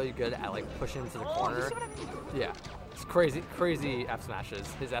just really good at like pushing to the corner. Yeah, it's crazy F smashes.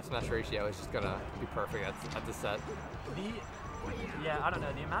 His F smash ratio is just gonna be perfect at this set. Yeah, I don't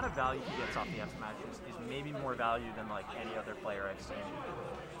know. The amount of value he gets off the F smash is maybe more value than like any other player I've seen.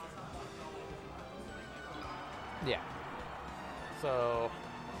 Yeah. So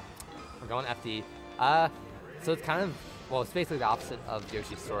we're going FD. So it's kind of, well, it's basically the opposite of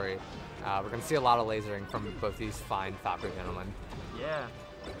Yoshi's story. We're going to see a lot of lasering from both these fine fabric gentlemen. Yeah.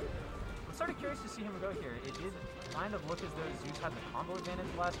 I'm sort of curious to see him go here. It did kind of look as though Zeus had the combo advantage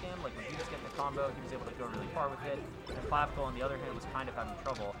last game. Like when he was getting the combo, he was able to go really far with it. And Clavicle, on the other hand, was kind of having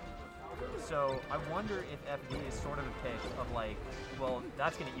trouble. So I wonder if FD is sort of a pick of like, well,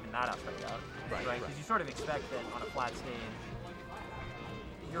 that's going to even that aspect out. Right? Because you sort of expect that on a flat stage,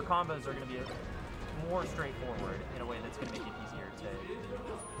 your combos are going to be more straightforward in a way that's going to make it easier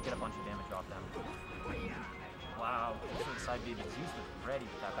to get a bunch of damage off them. Wow, sort of side B, but Zeus was ready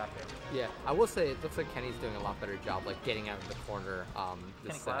with that back there. Yeah, I will say it looks like Kenny's doing a lot better job, like getting out of the corner.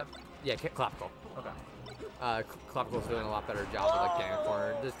 This set. Yeah, Clavicle. Okay. Clavicle's doing a lot better job of like getting a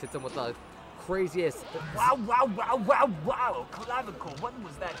corner. Just hits him with the craziest. Wow! Clavicle, what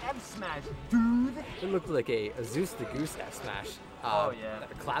was that F smash, dude? It looked like a Zeus the Goose F smash. Oh yeah.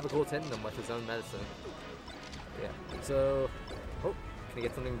 Clavicle's hitting him with his own medicine. Yeah. So, can he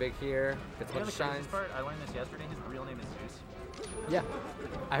get something big here? Get some shine. I learned this yesterday. His real name is Zeus. Yeah.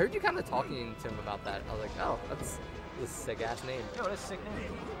 I heard you kind of talking to him about that. I was like, oh, this sick ass name. Yeah, what a sick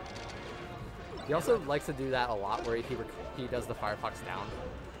name. He also likes to do that a lot, where he does the Firefox down.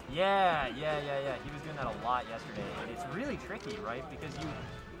 Yeah. He was doing that a lot yesterday, and it's really tricky, right? Because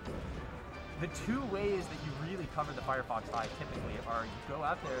the two ways that you really cover the Firefox high typically are you go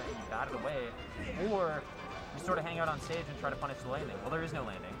out there and you bat it away, or you sort of hang out on stage and try to punish the landing. Well, there is no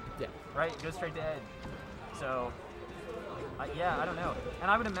landing. Yeah. Right? It goes straight to edge. So, yeah, I don't know. And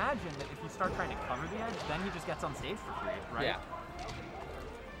I would imagine that if you start trying to cover the edge, then he just gets on stage for free, right? Yeah.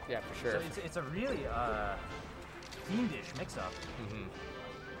 Yeah, for sure. So it's a really fiendish mix-up. Mm-hmm.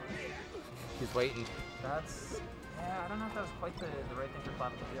 He's waiting. Yeah, I don't know if that was quite the right thing for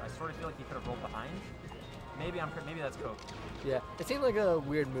Clavicle to do. I sort of feel like he could have rolled behind. Maybe that's Coke. Yeah, it seemed like a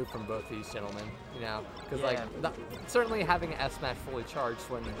weird move from both these gentlemen, you know, because Yeah. certainly having an S smash fully charged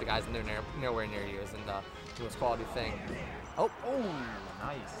when the guy's nowhere near you isn't the most quality thing. Oh,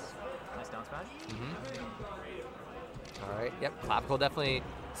 nice down smash. Mm-hmm. All right, yep, Clavicle definitely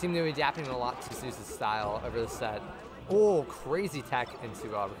seemed to be adapting a lot to Zeus's style over the set. Oh, crazy tech into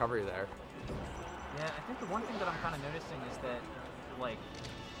recovery there. Yeah, I think the one thing that I'm kind of noticing is that, like,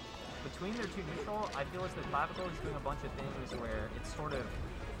 between their two neutral, I feel as though Clavicle is doing a bunch of things where it's sort of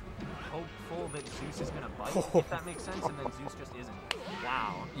hopeful that Zeus is going to bite, if that makes sense, and then Zeus just isn't.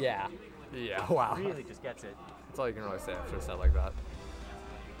 Wow. Yeah, wow. Really just gets it. That's all you can really say after a set like that.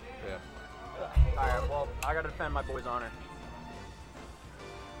 Yeah. Alright, well, I got to defend my boy's honor.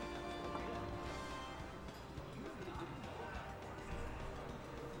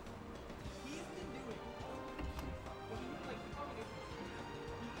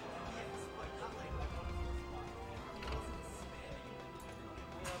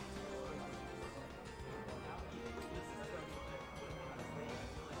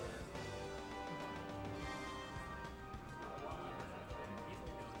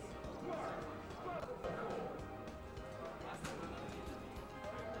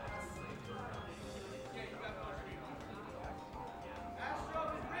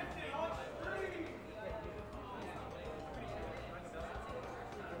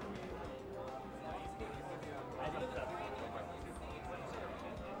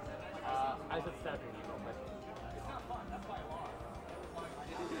 I said seven, but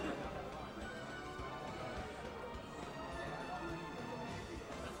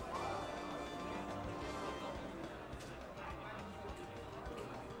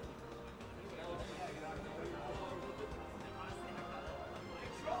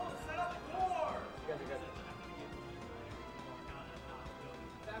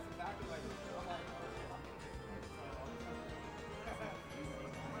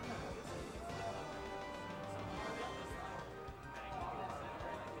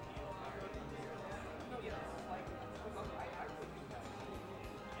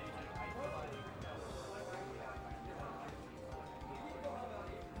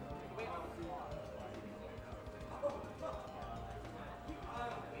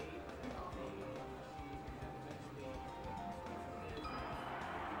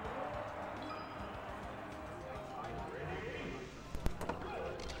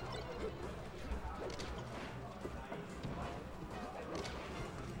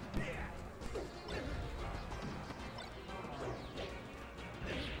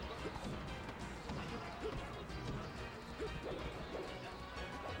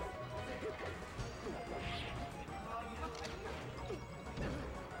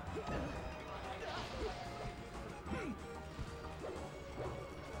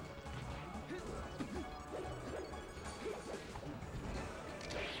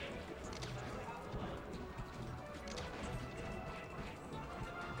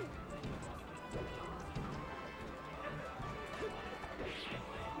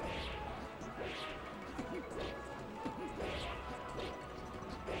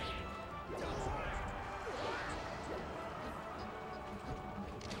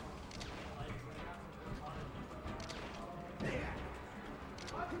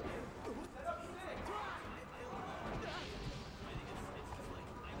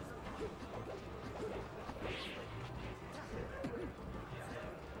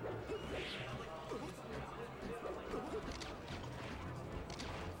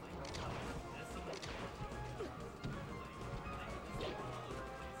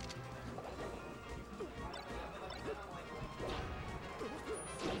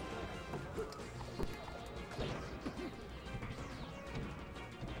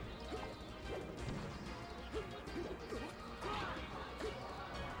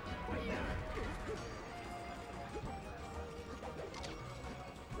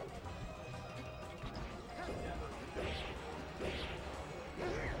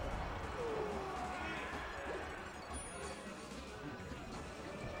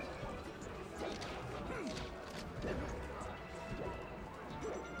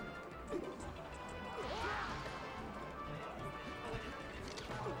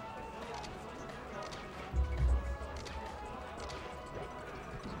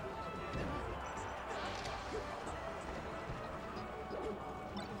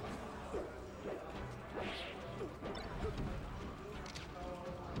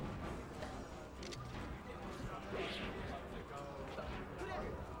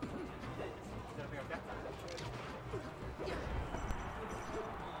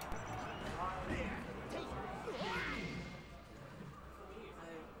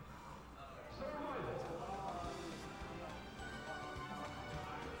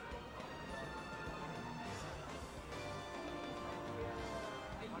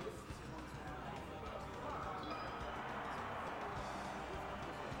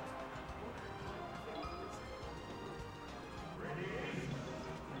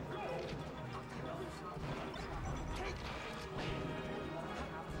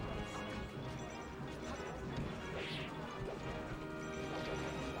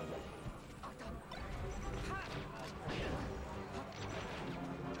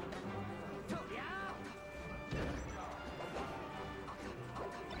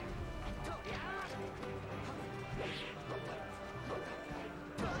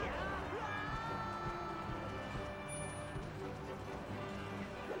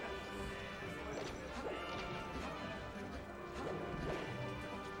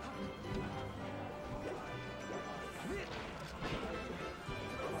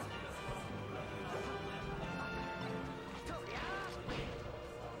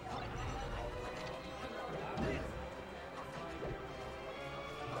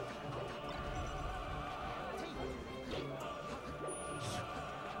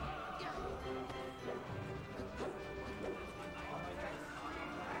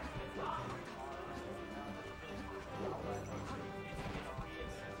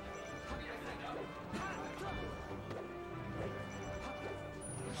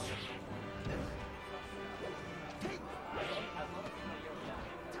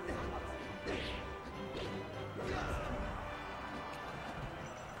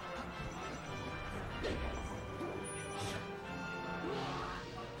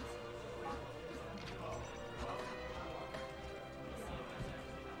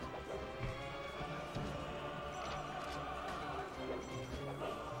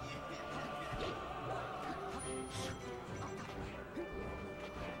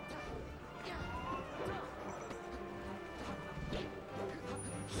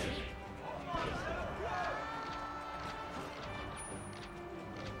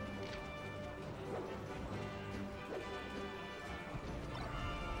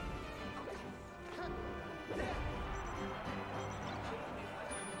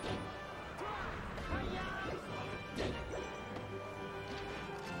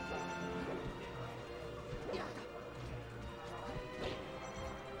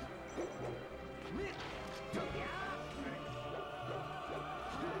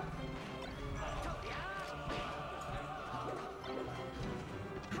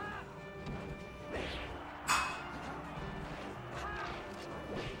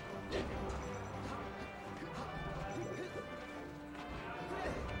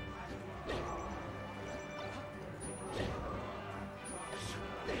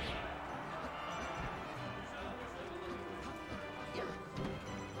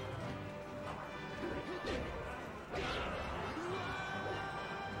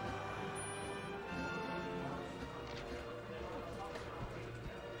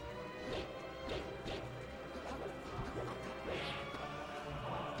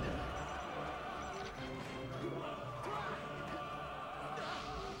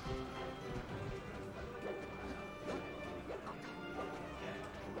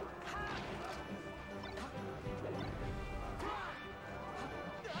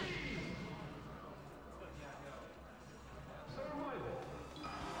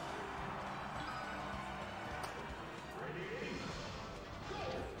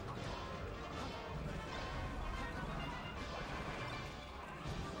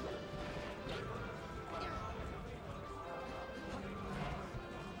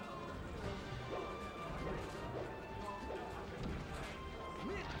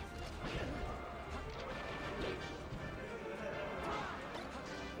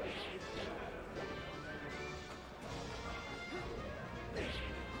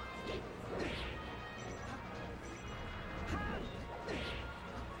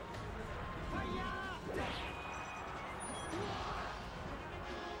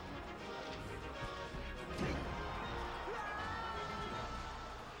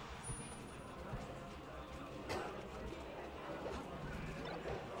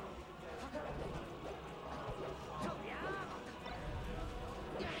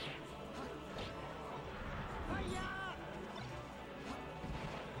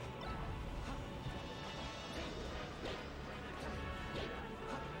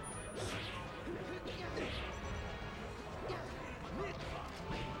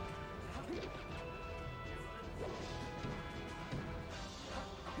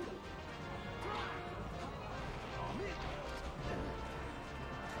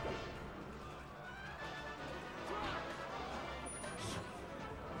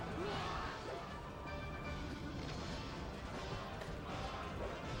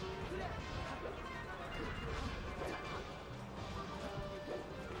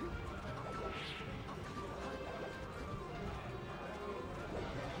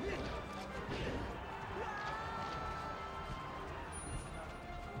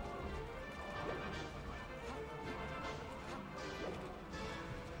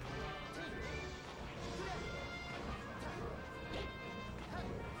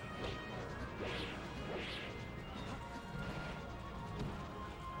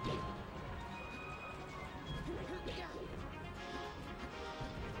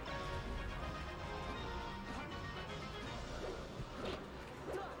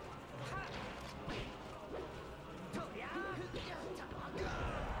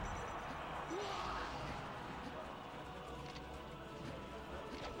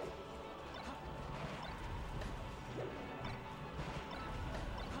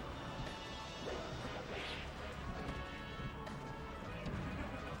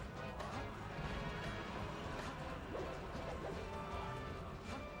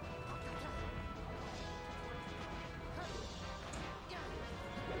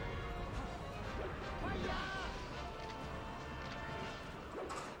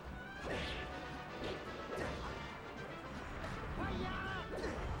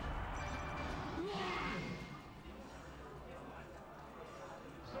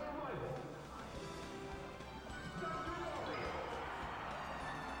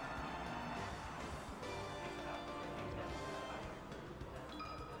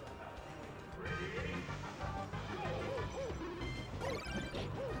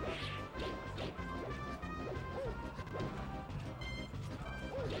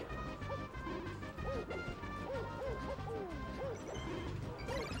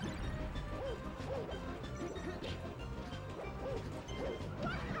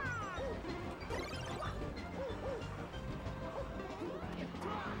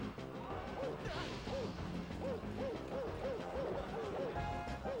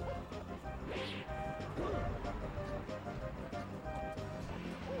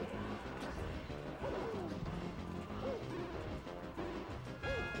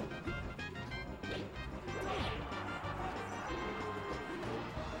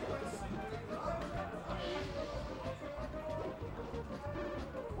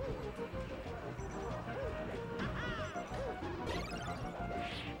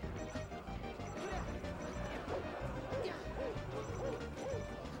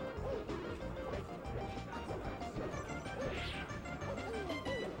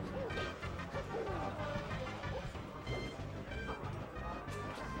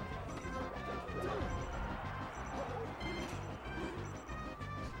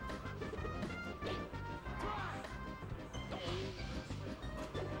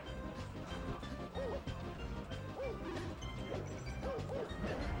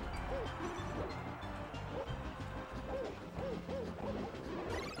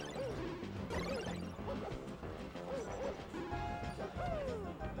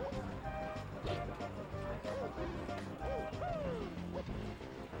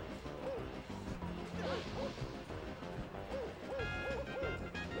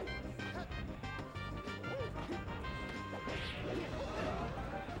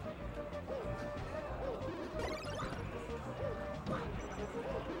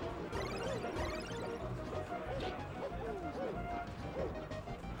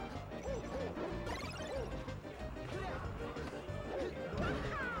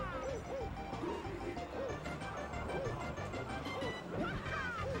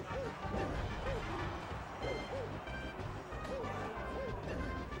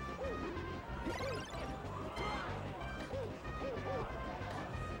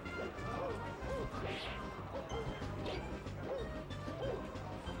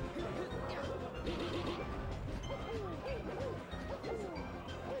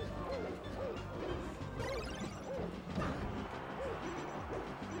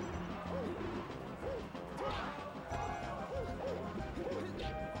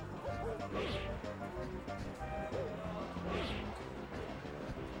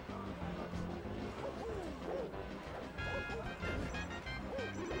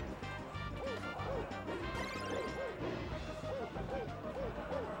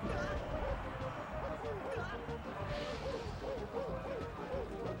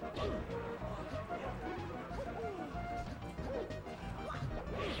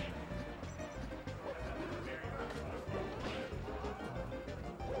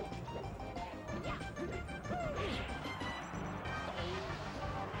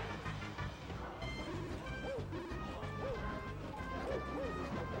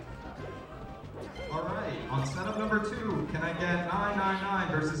All right, on setup number 2, can I get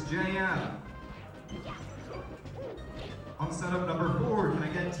 999 versus JM? On setup number 4, can I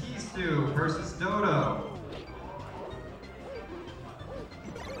get T-Stew versus Dodo?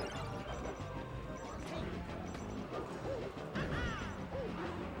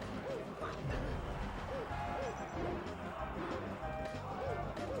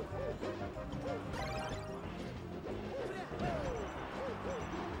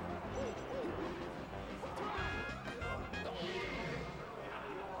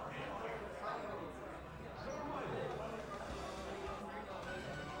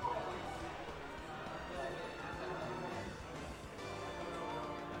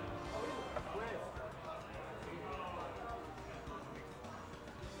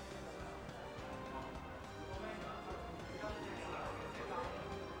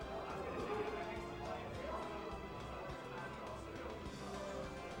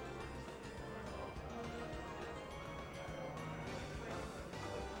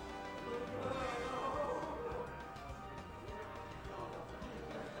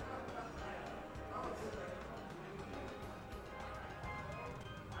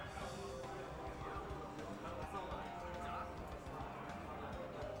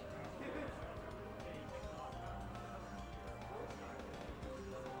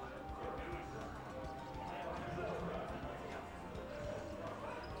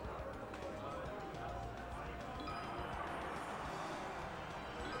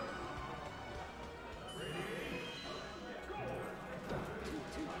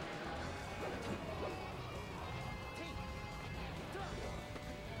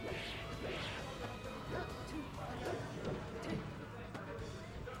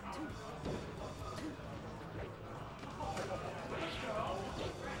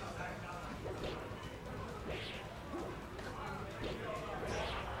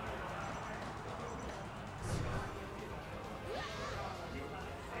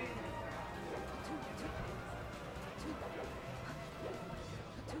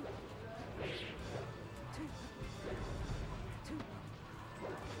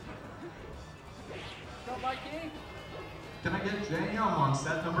 Can I get JM on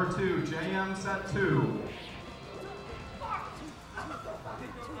set number 2? JM set 2.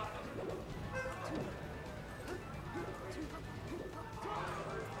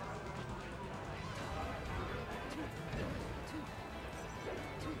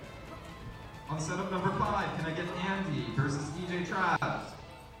 On setup number 5, can I get Andy versus EJ Traps?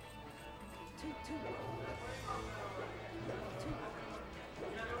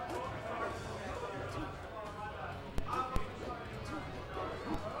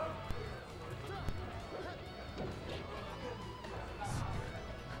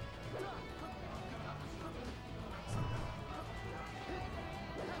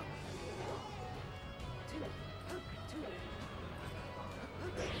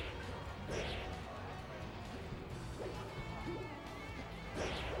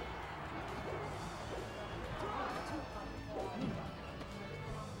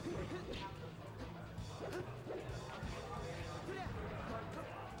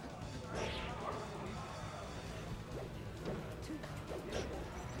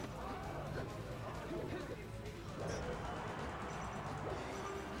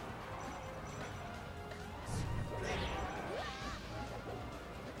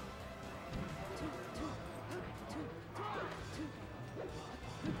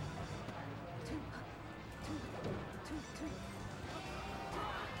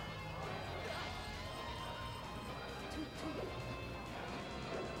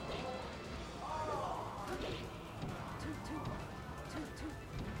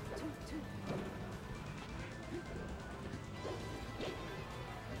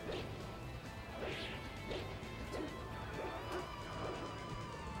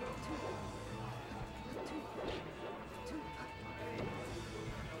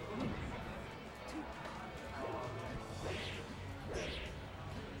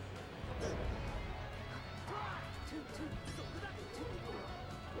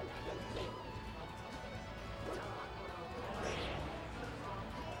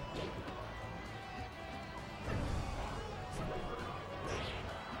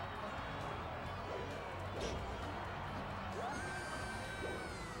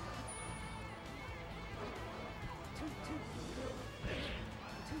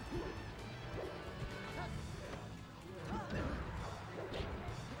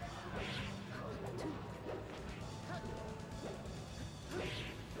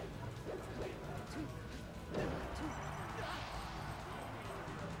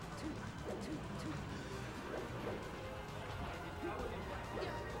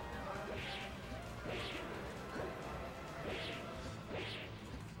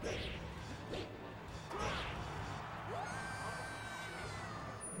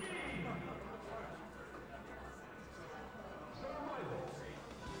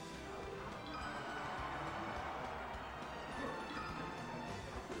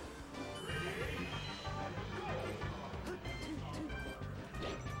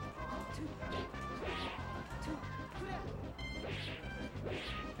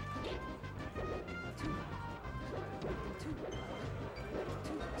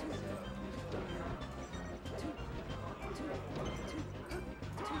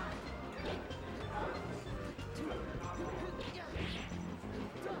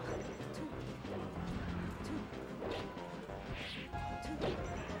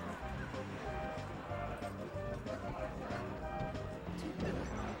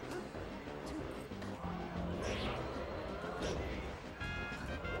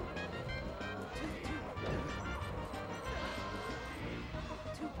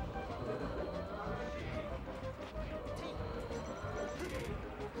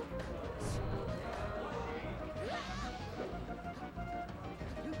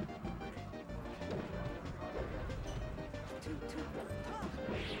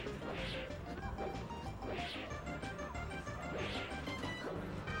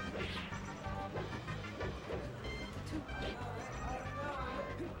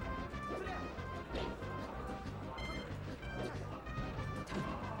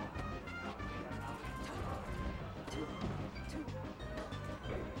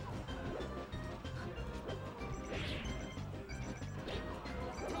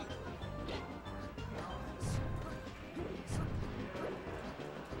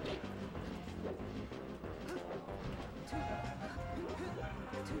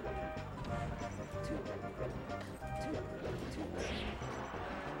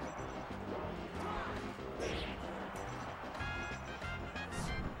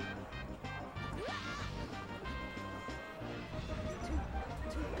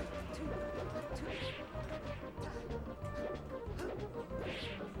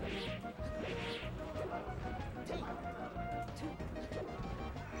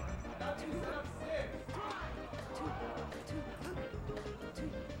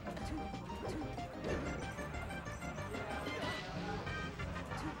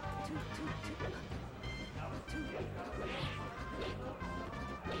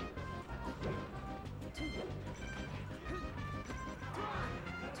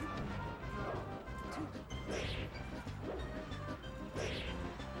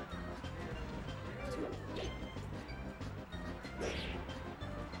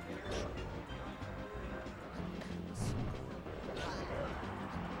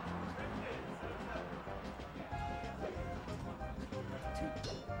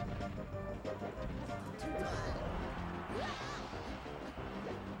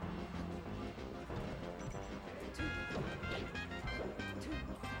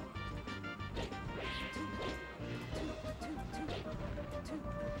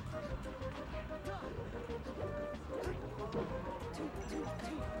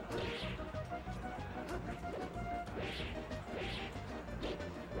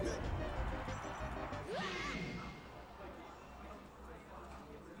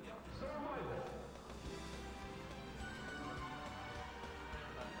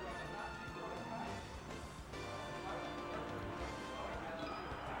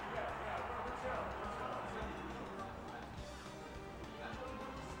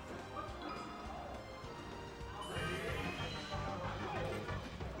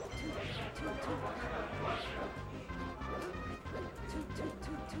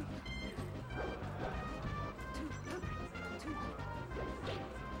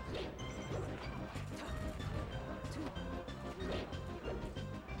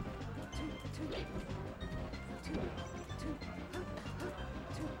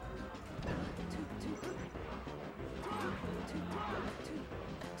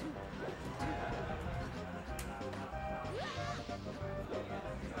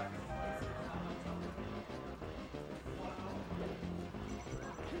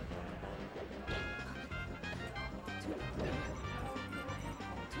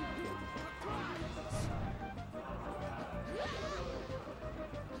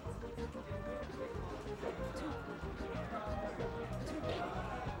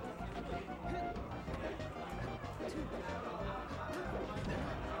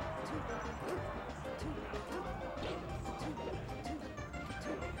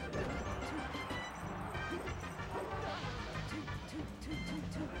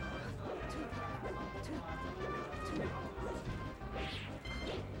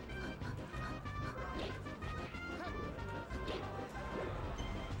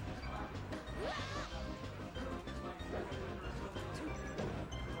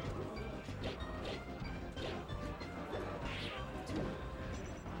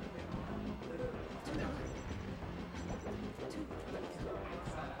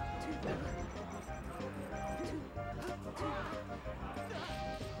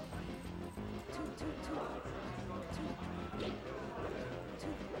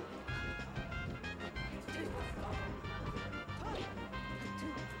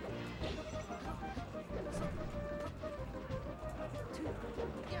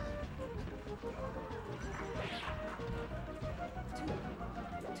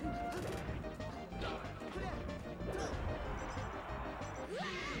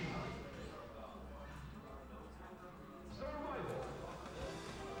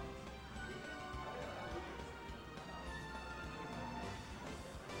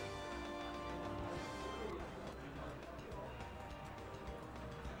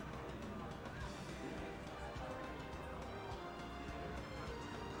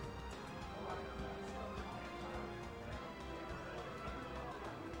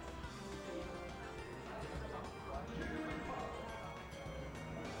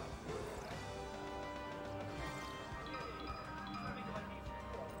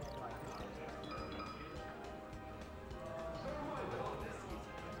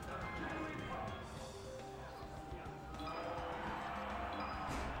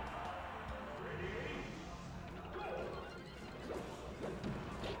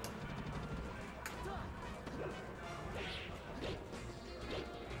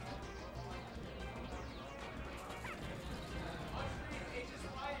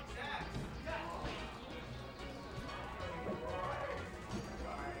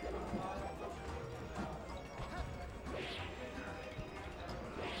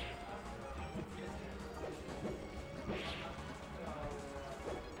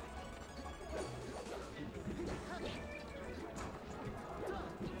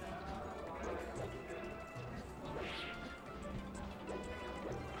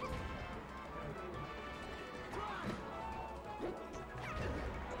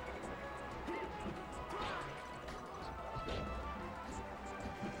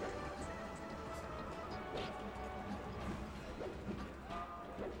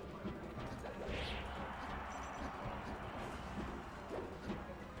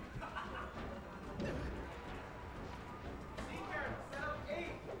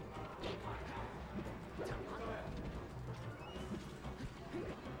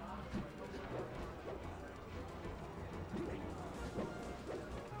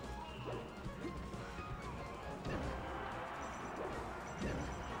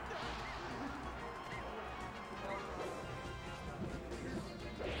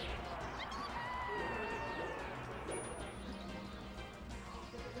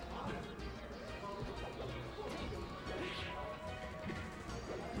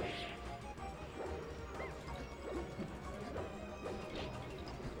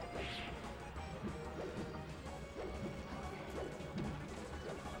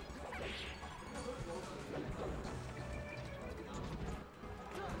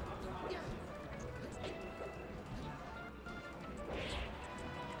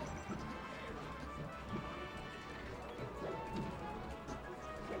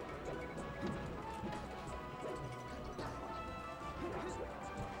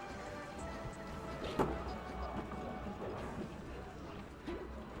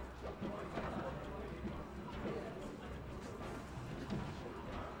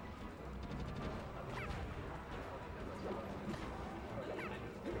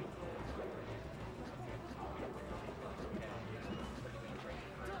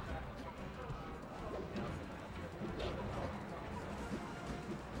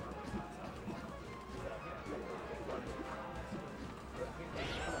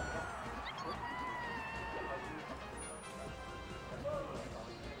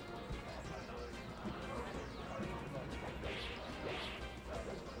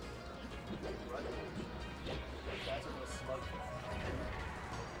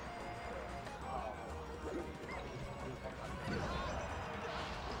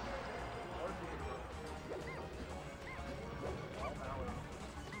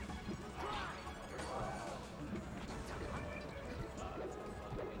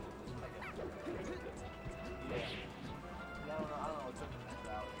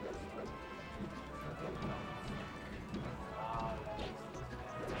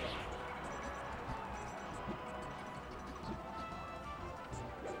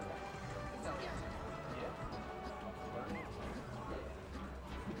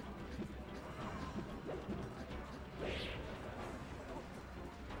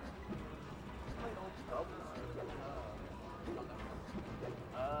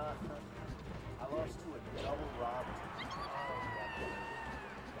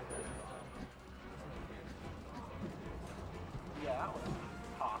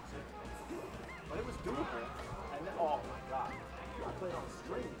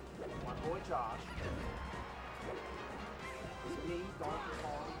 Josh. It's me, Donkey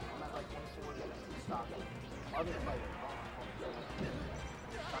Kong. I'm at like 140 and 2 stock. Other player.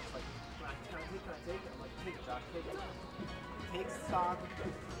 Josh's like, can I take it? I'm like, take it, Josh, take it. Takes the stock,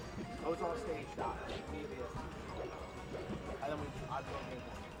 goes off stage, dies. Immediately. And then I go game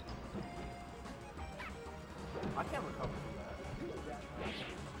one. I can't recover from that.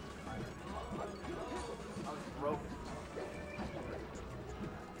 I was broken.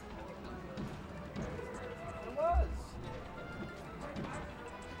 It was.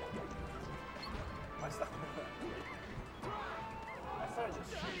 I started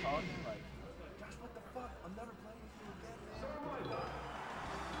just shit talking like, Josh, what the fuck? I'm never playing with you again, man.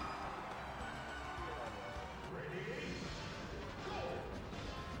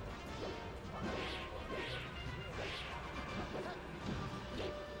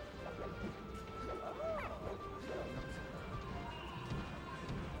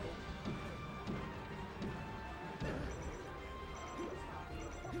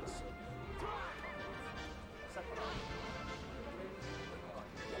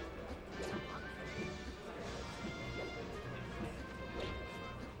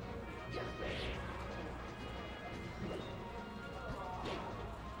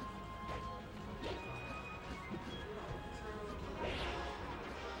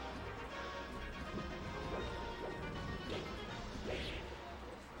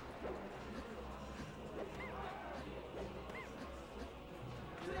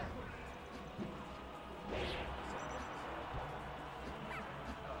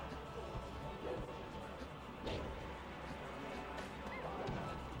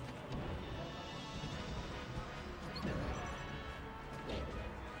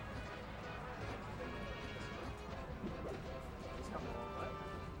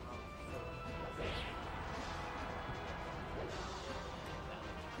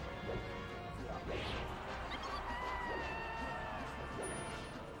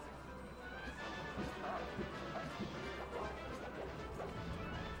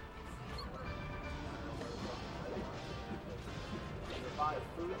 Buy a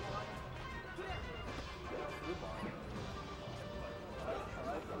food line? Food line.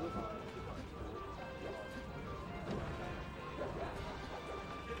 I like food line.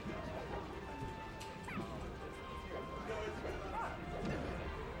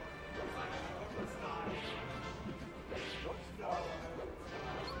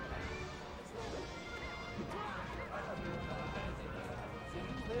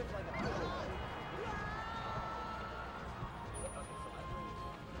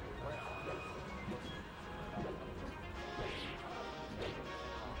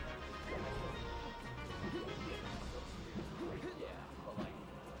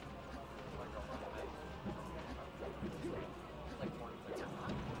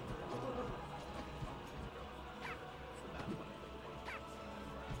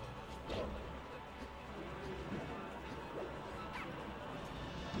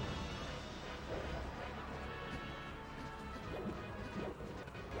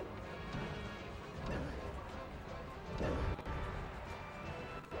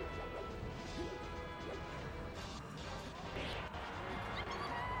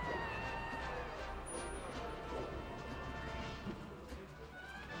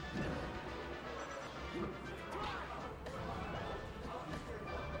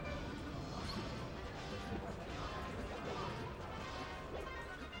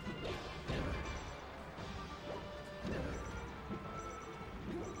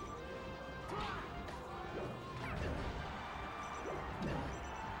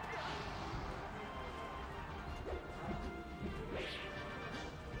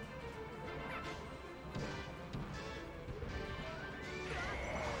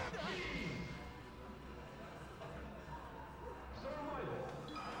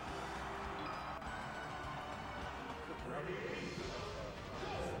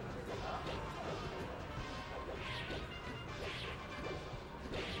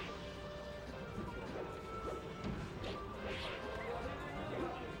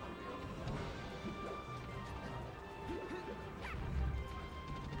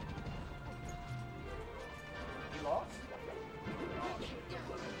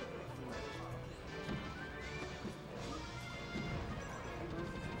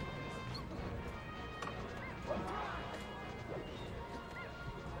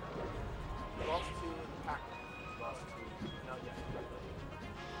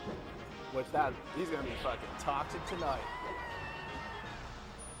 Which he's gonna be fucking toxic tonight.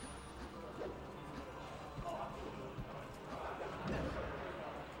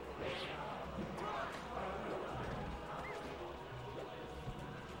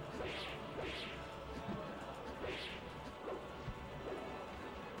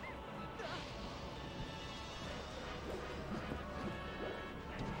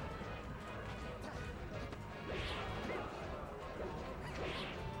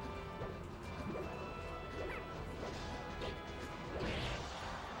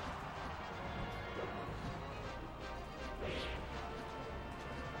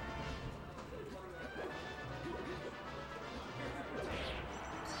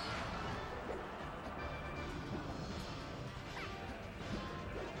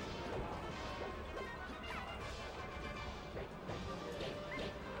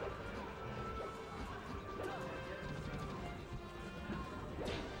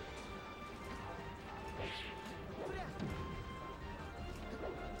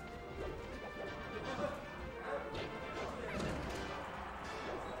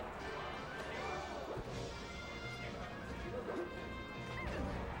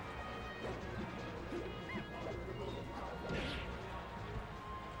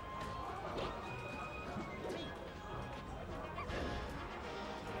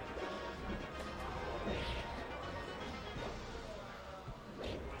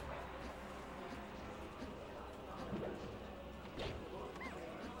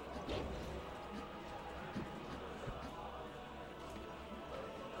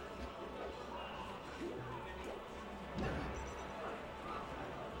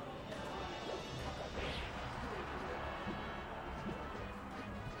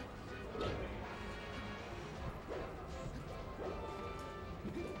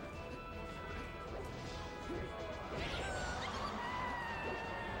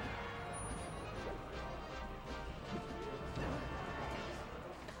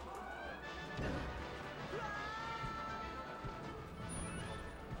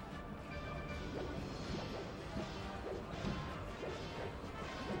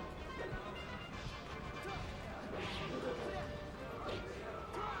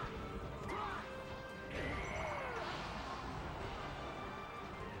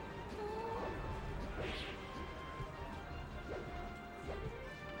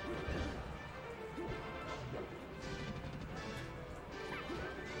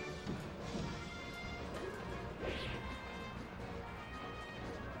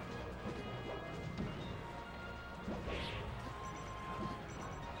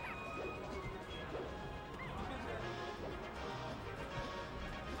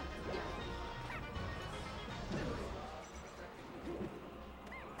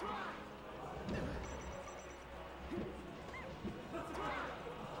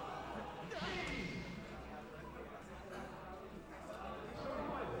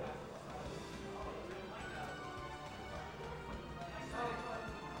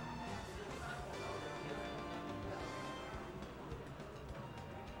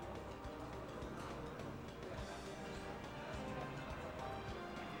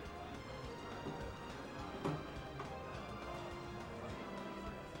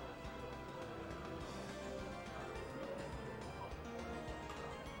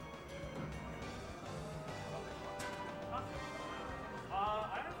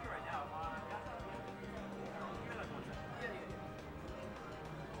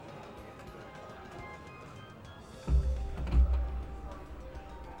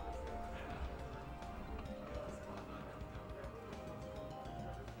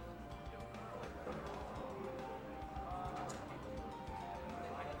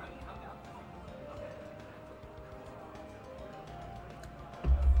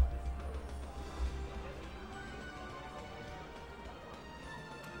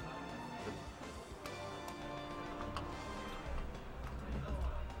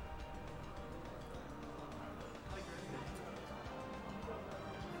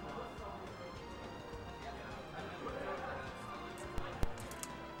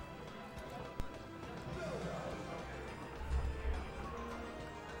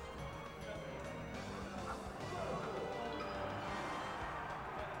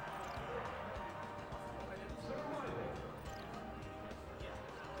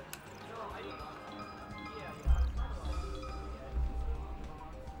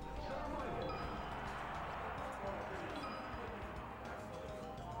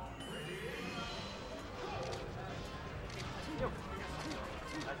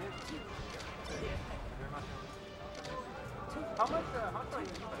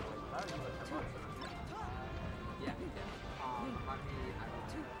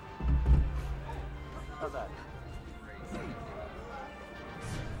 How's that?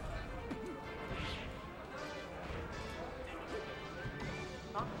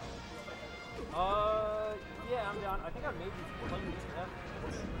 Huh? Yeah, I'm down. I think I maybe playing this deck.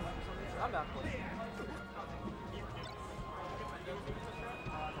 I'm down to play.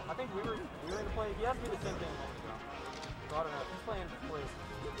 I think we were gonna play. He asked me the same thing a moment ago. So I don't know. He's playing for his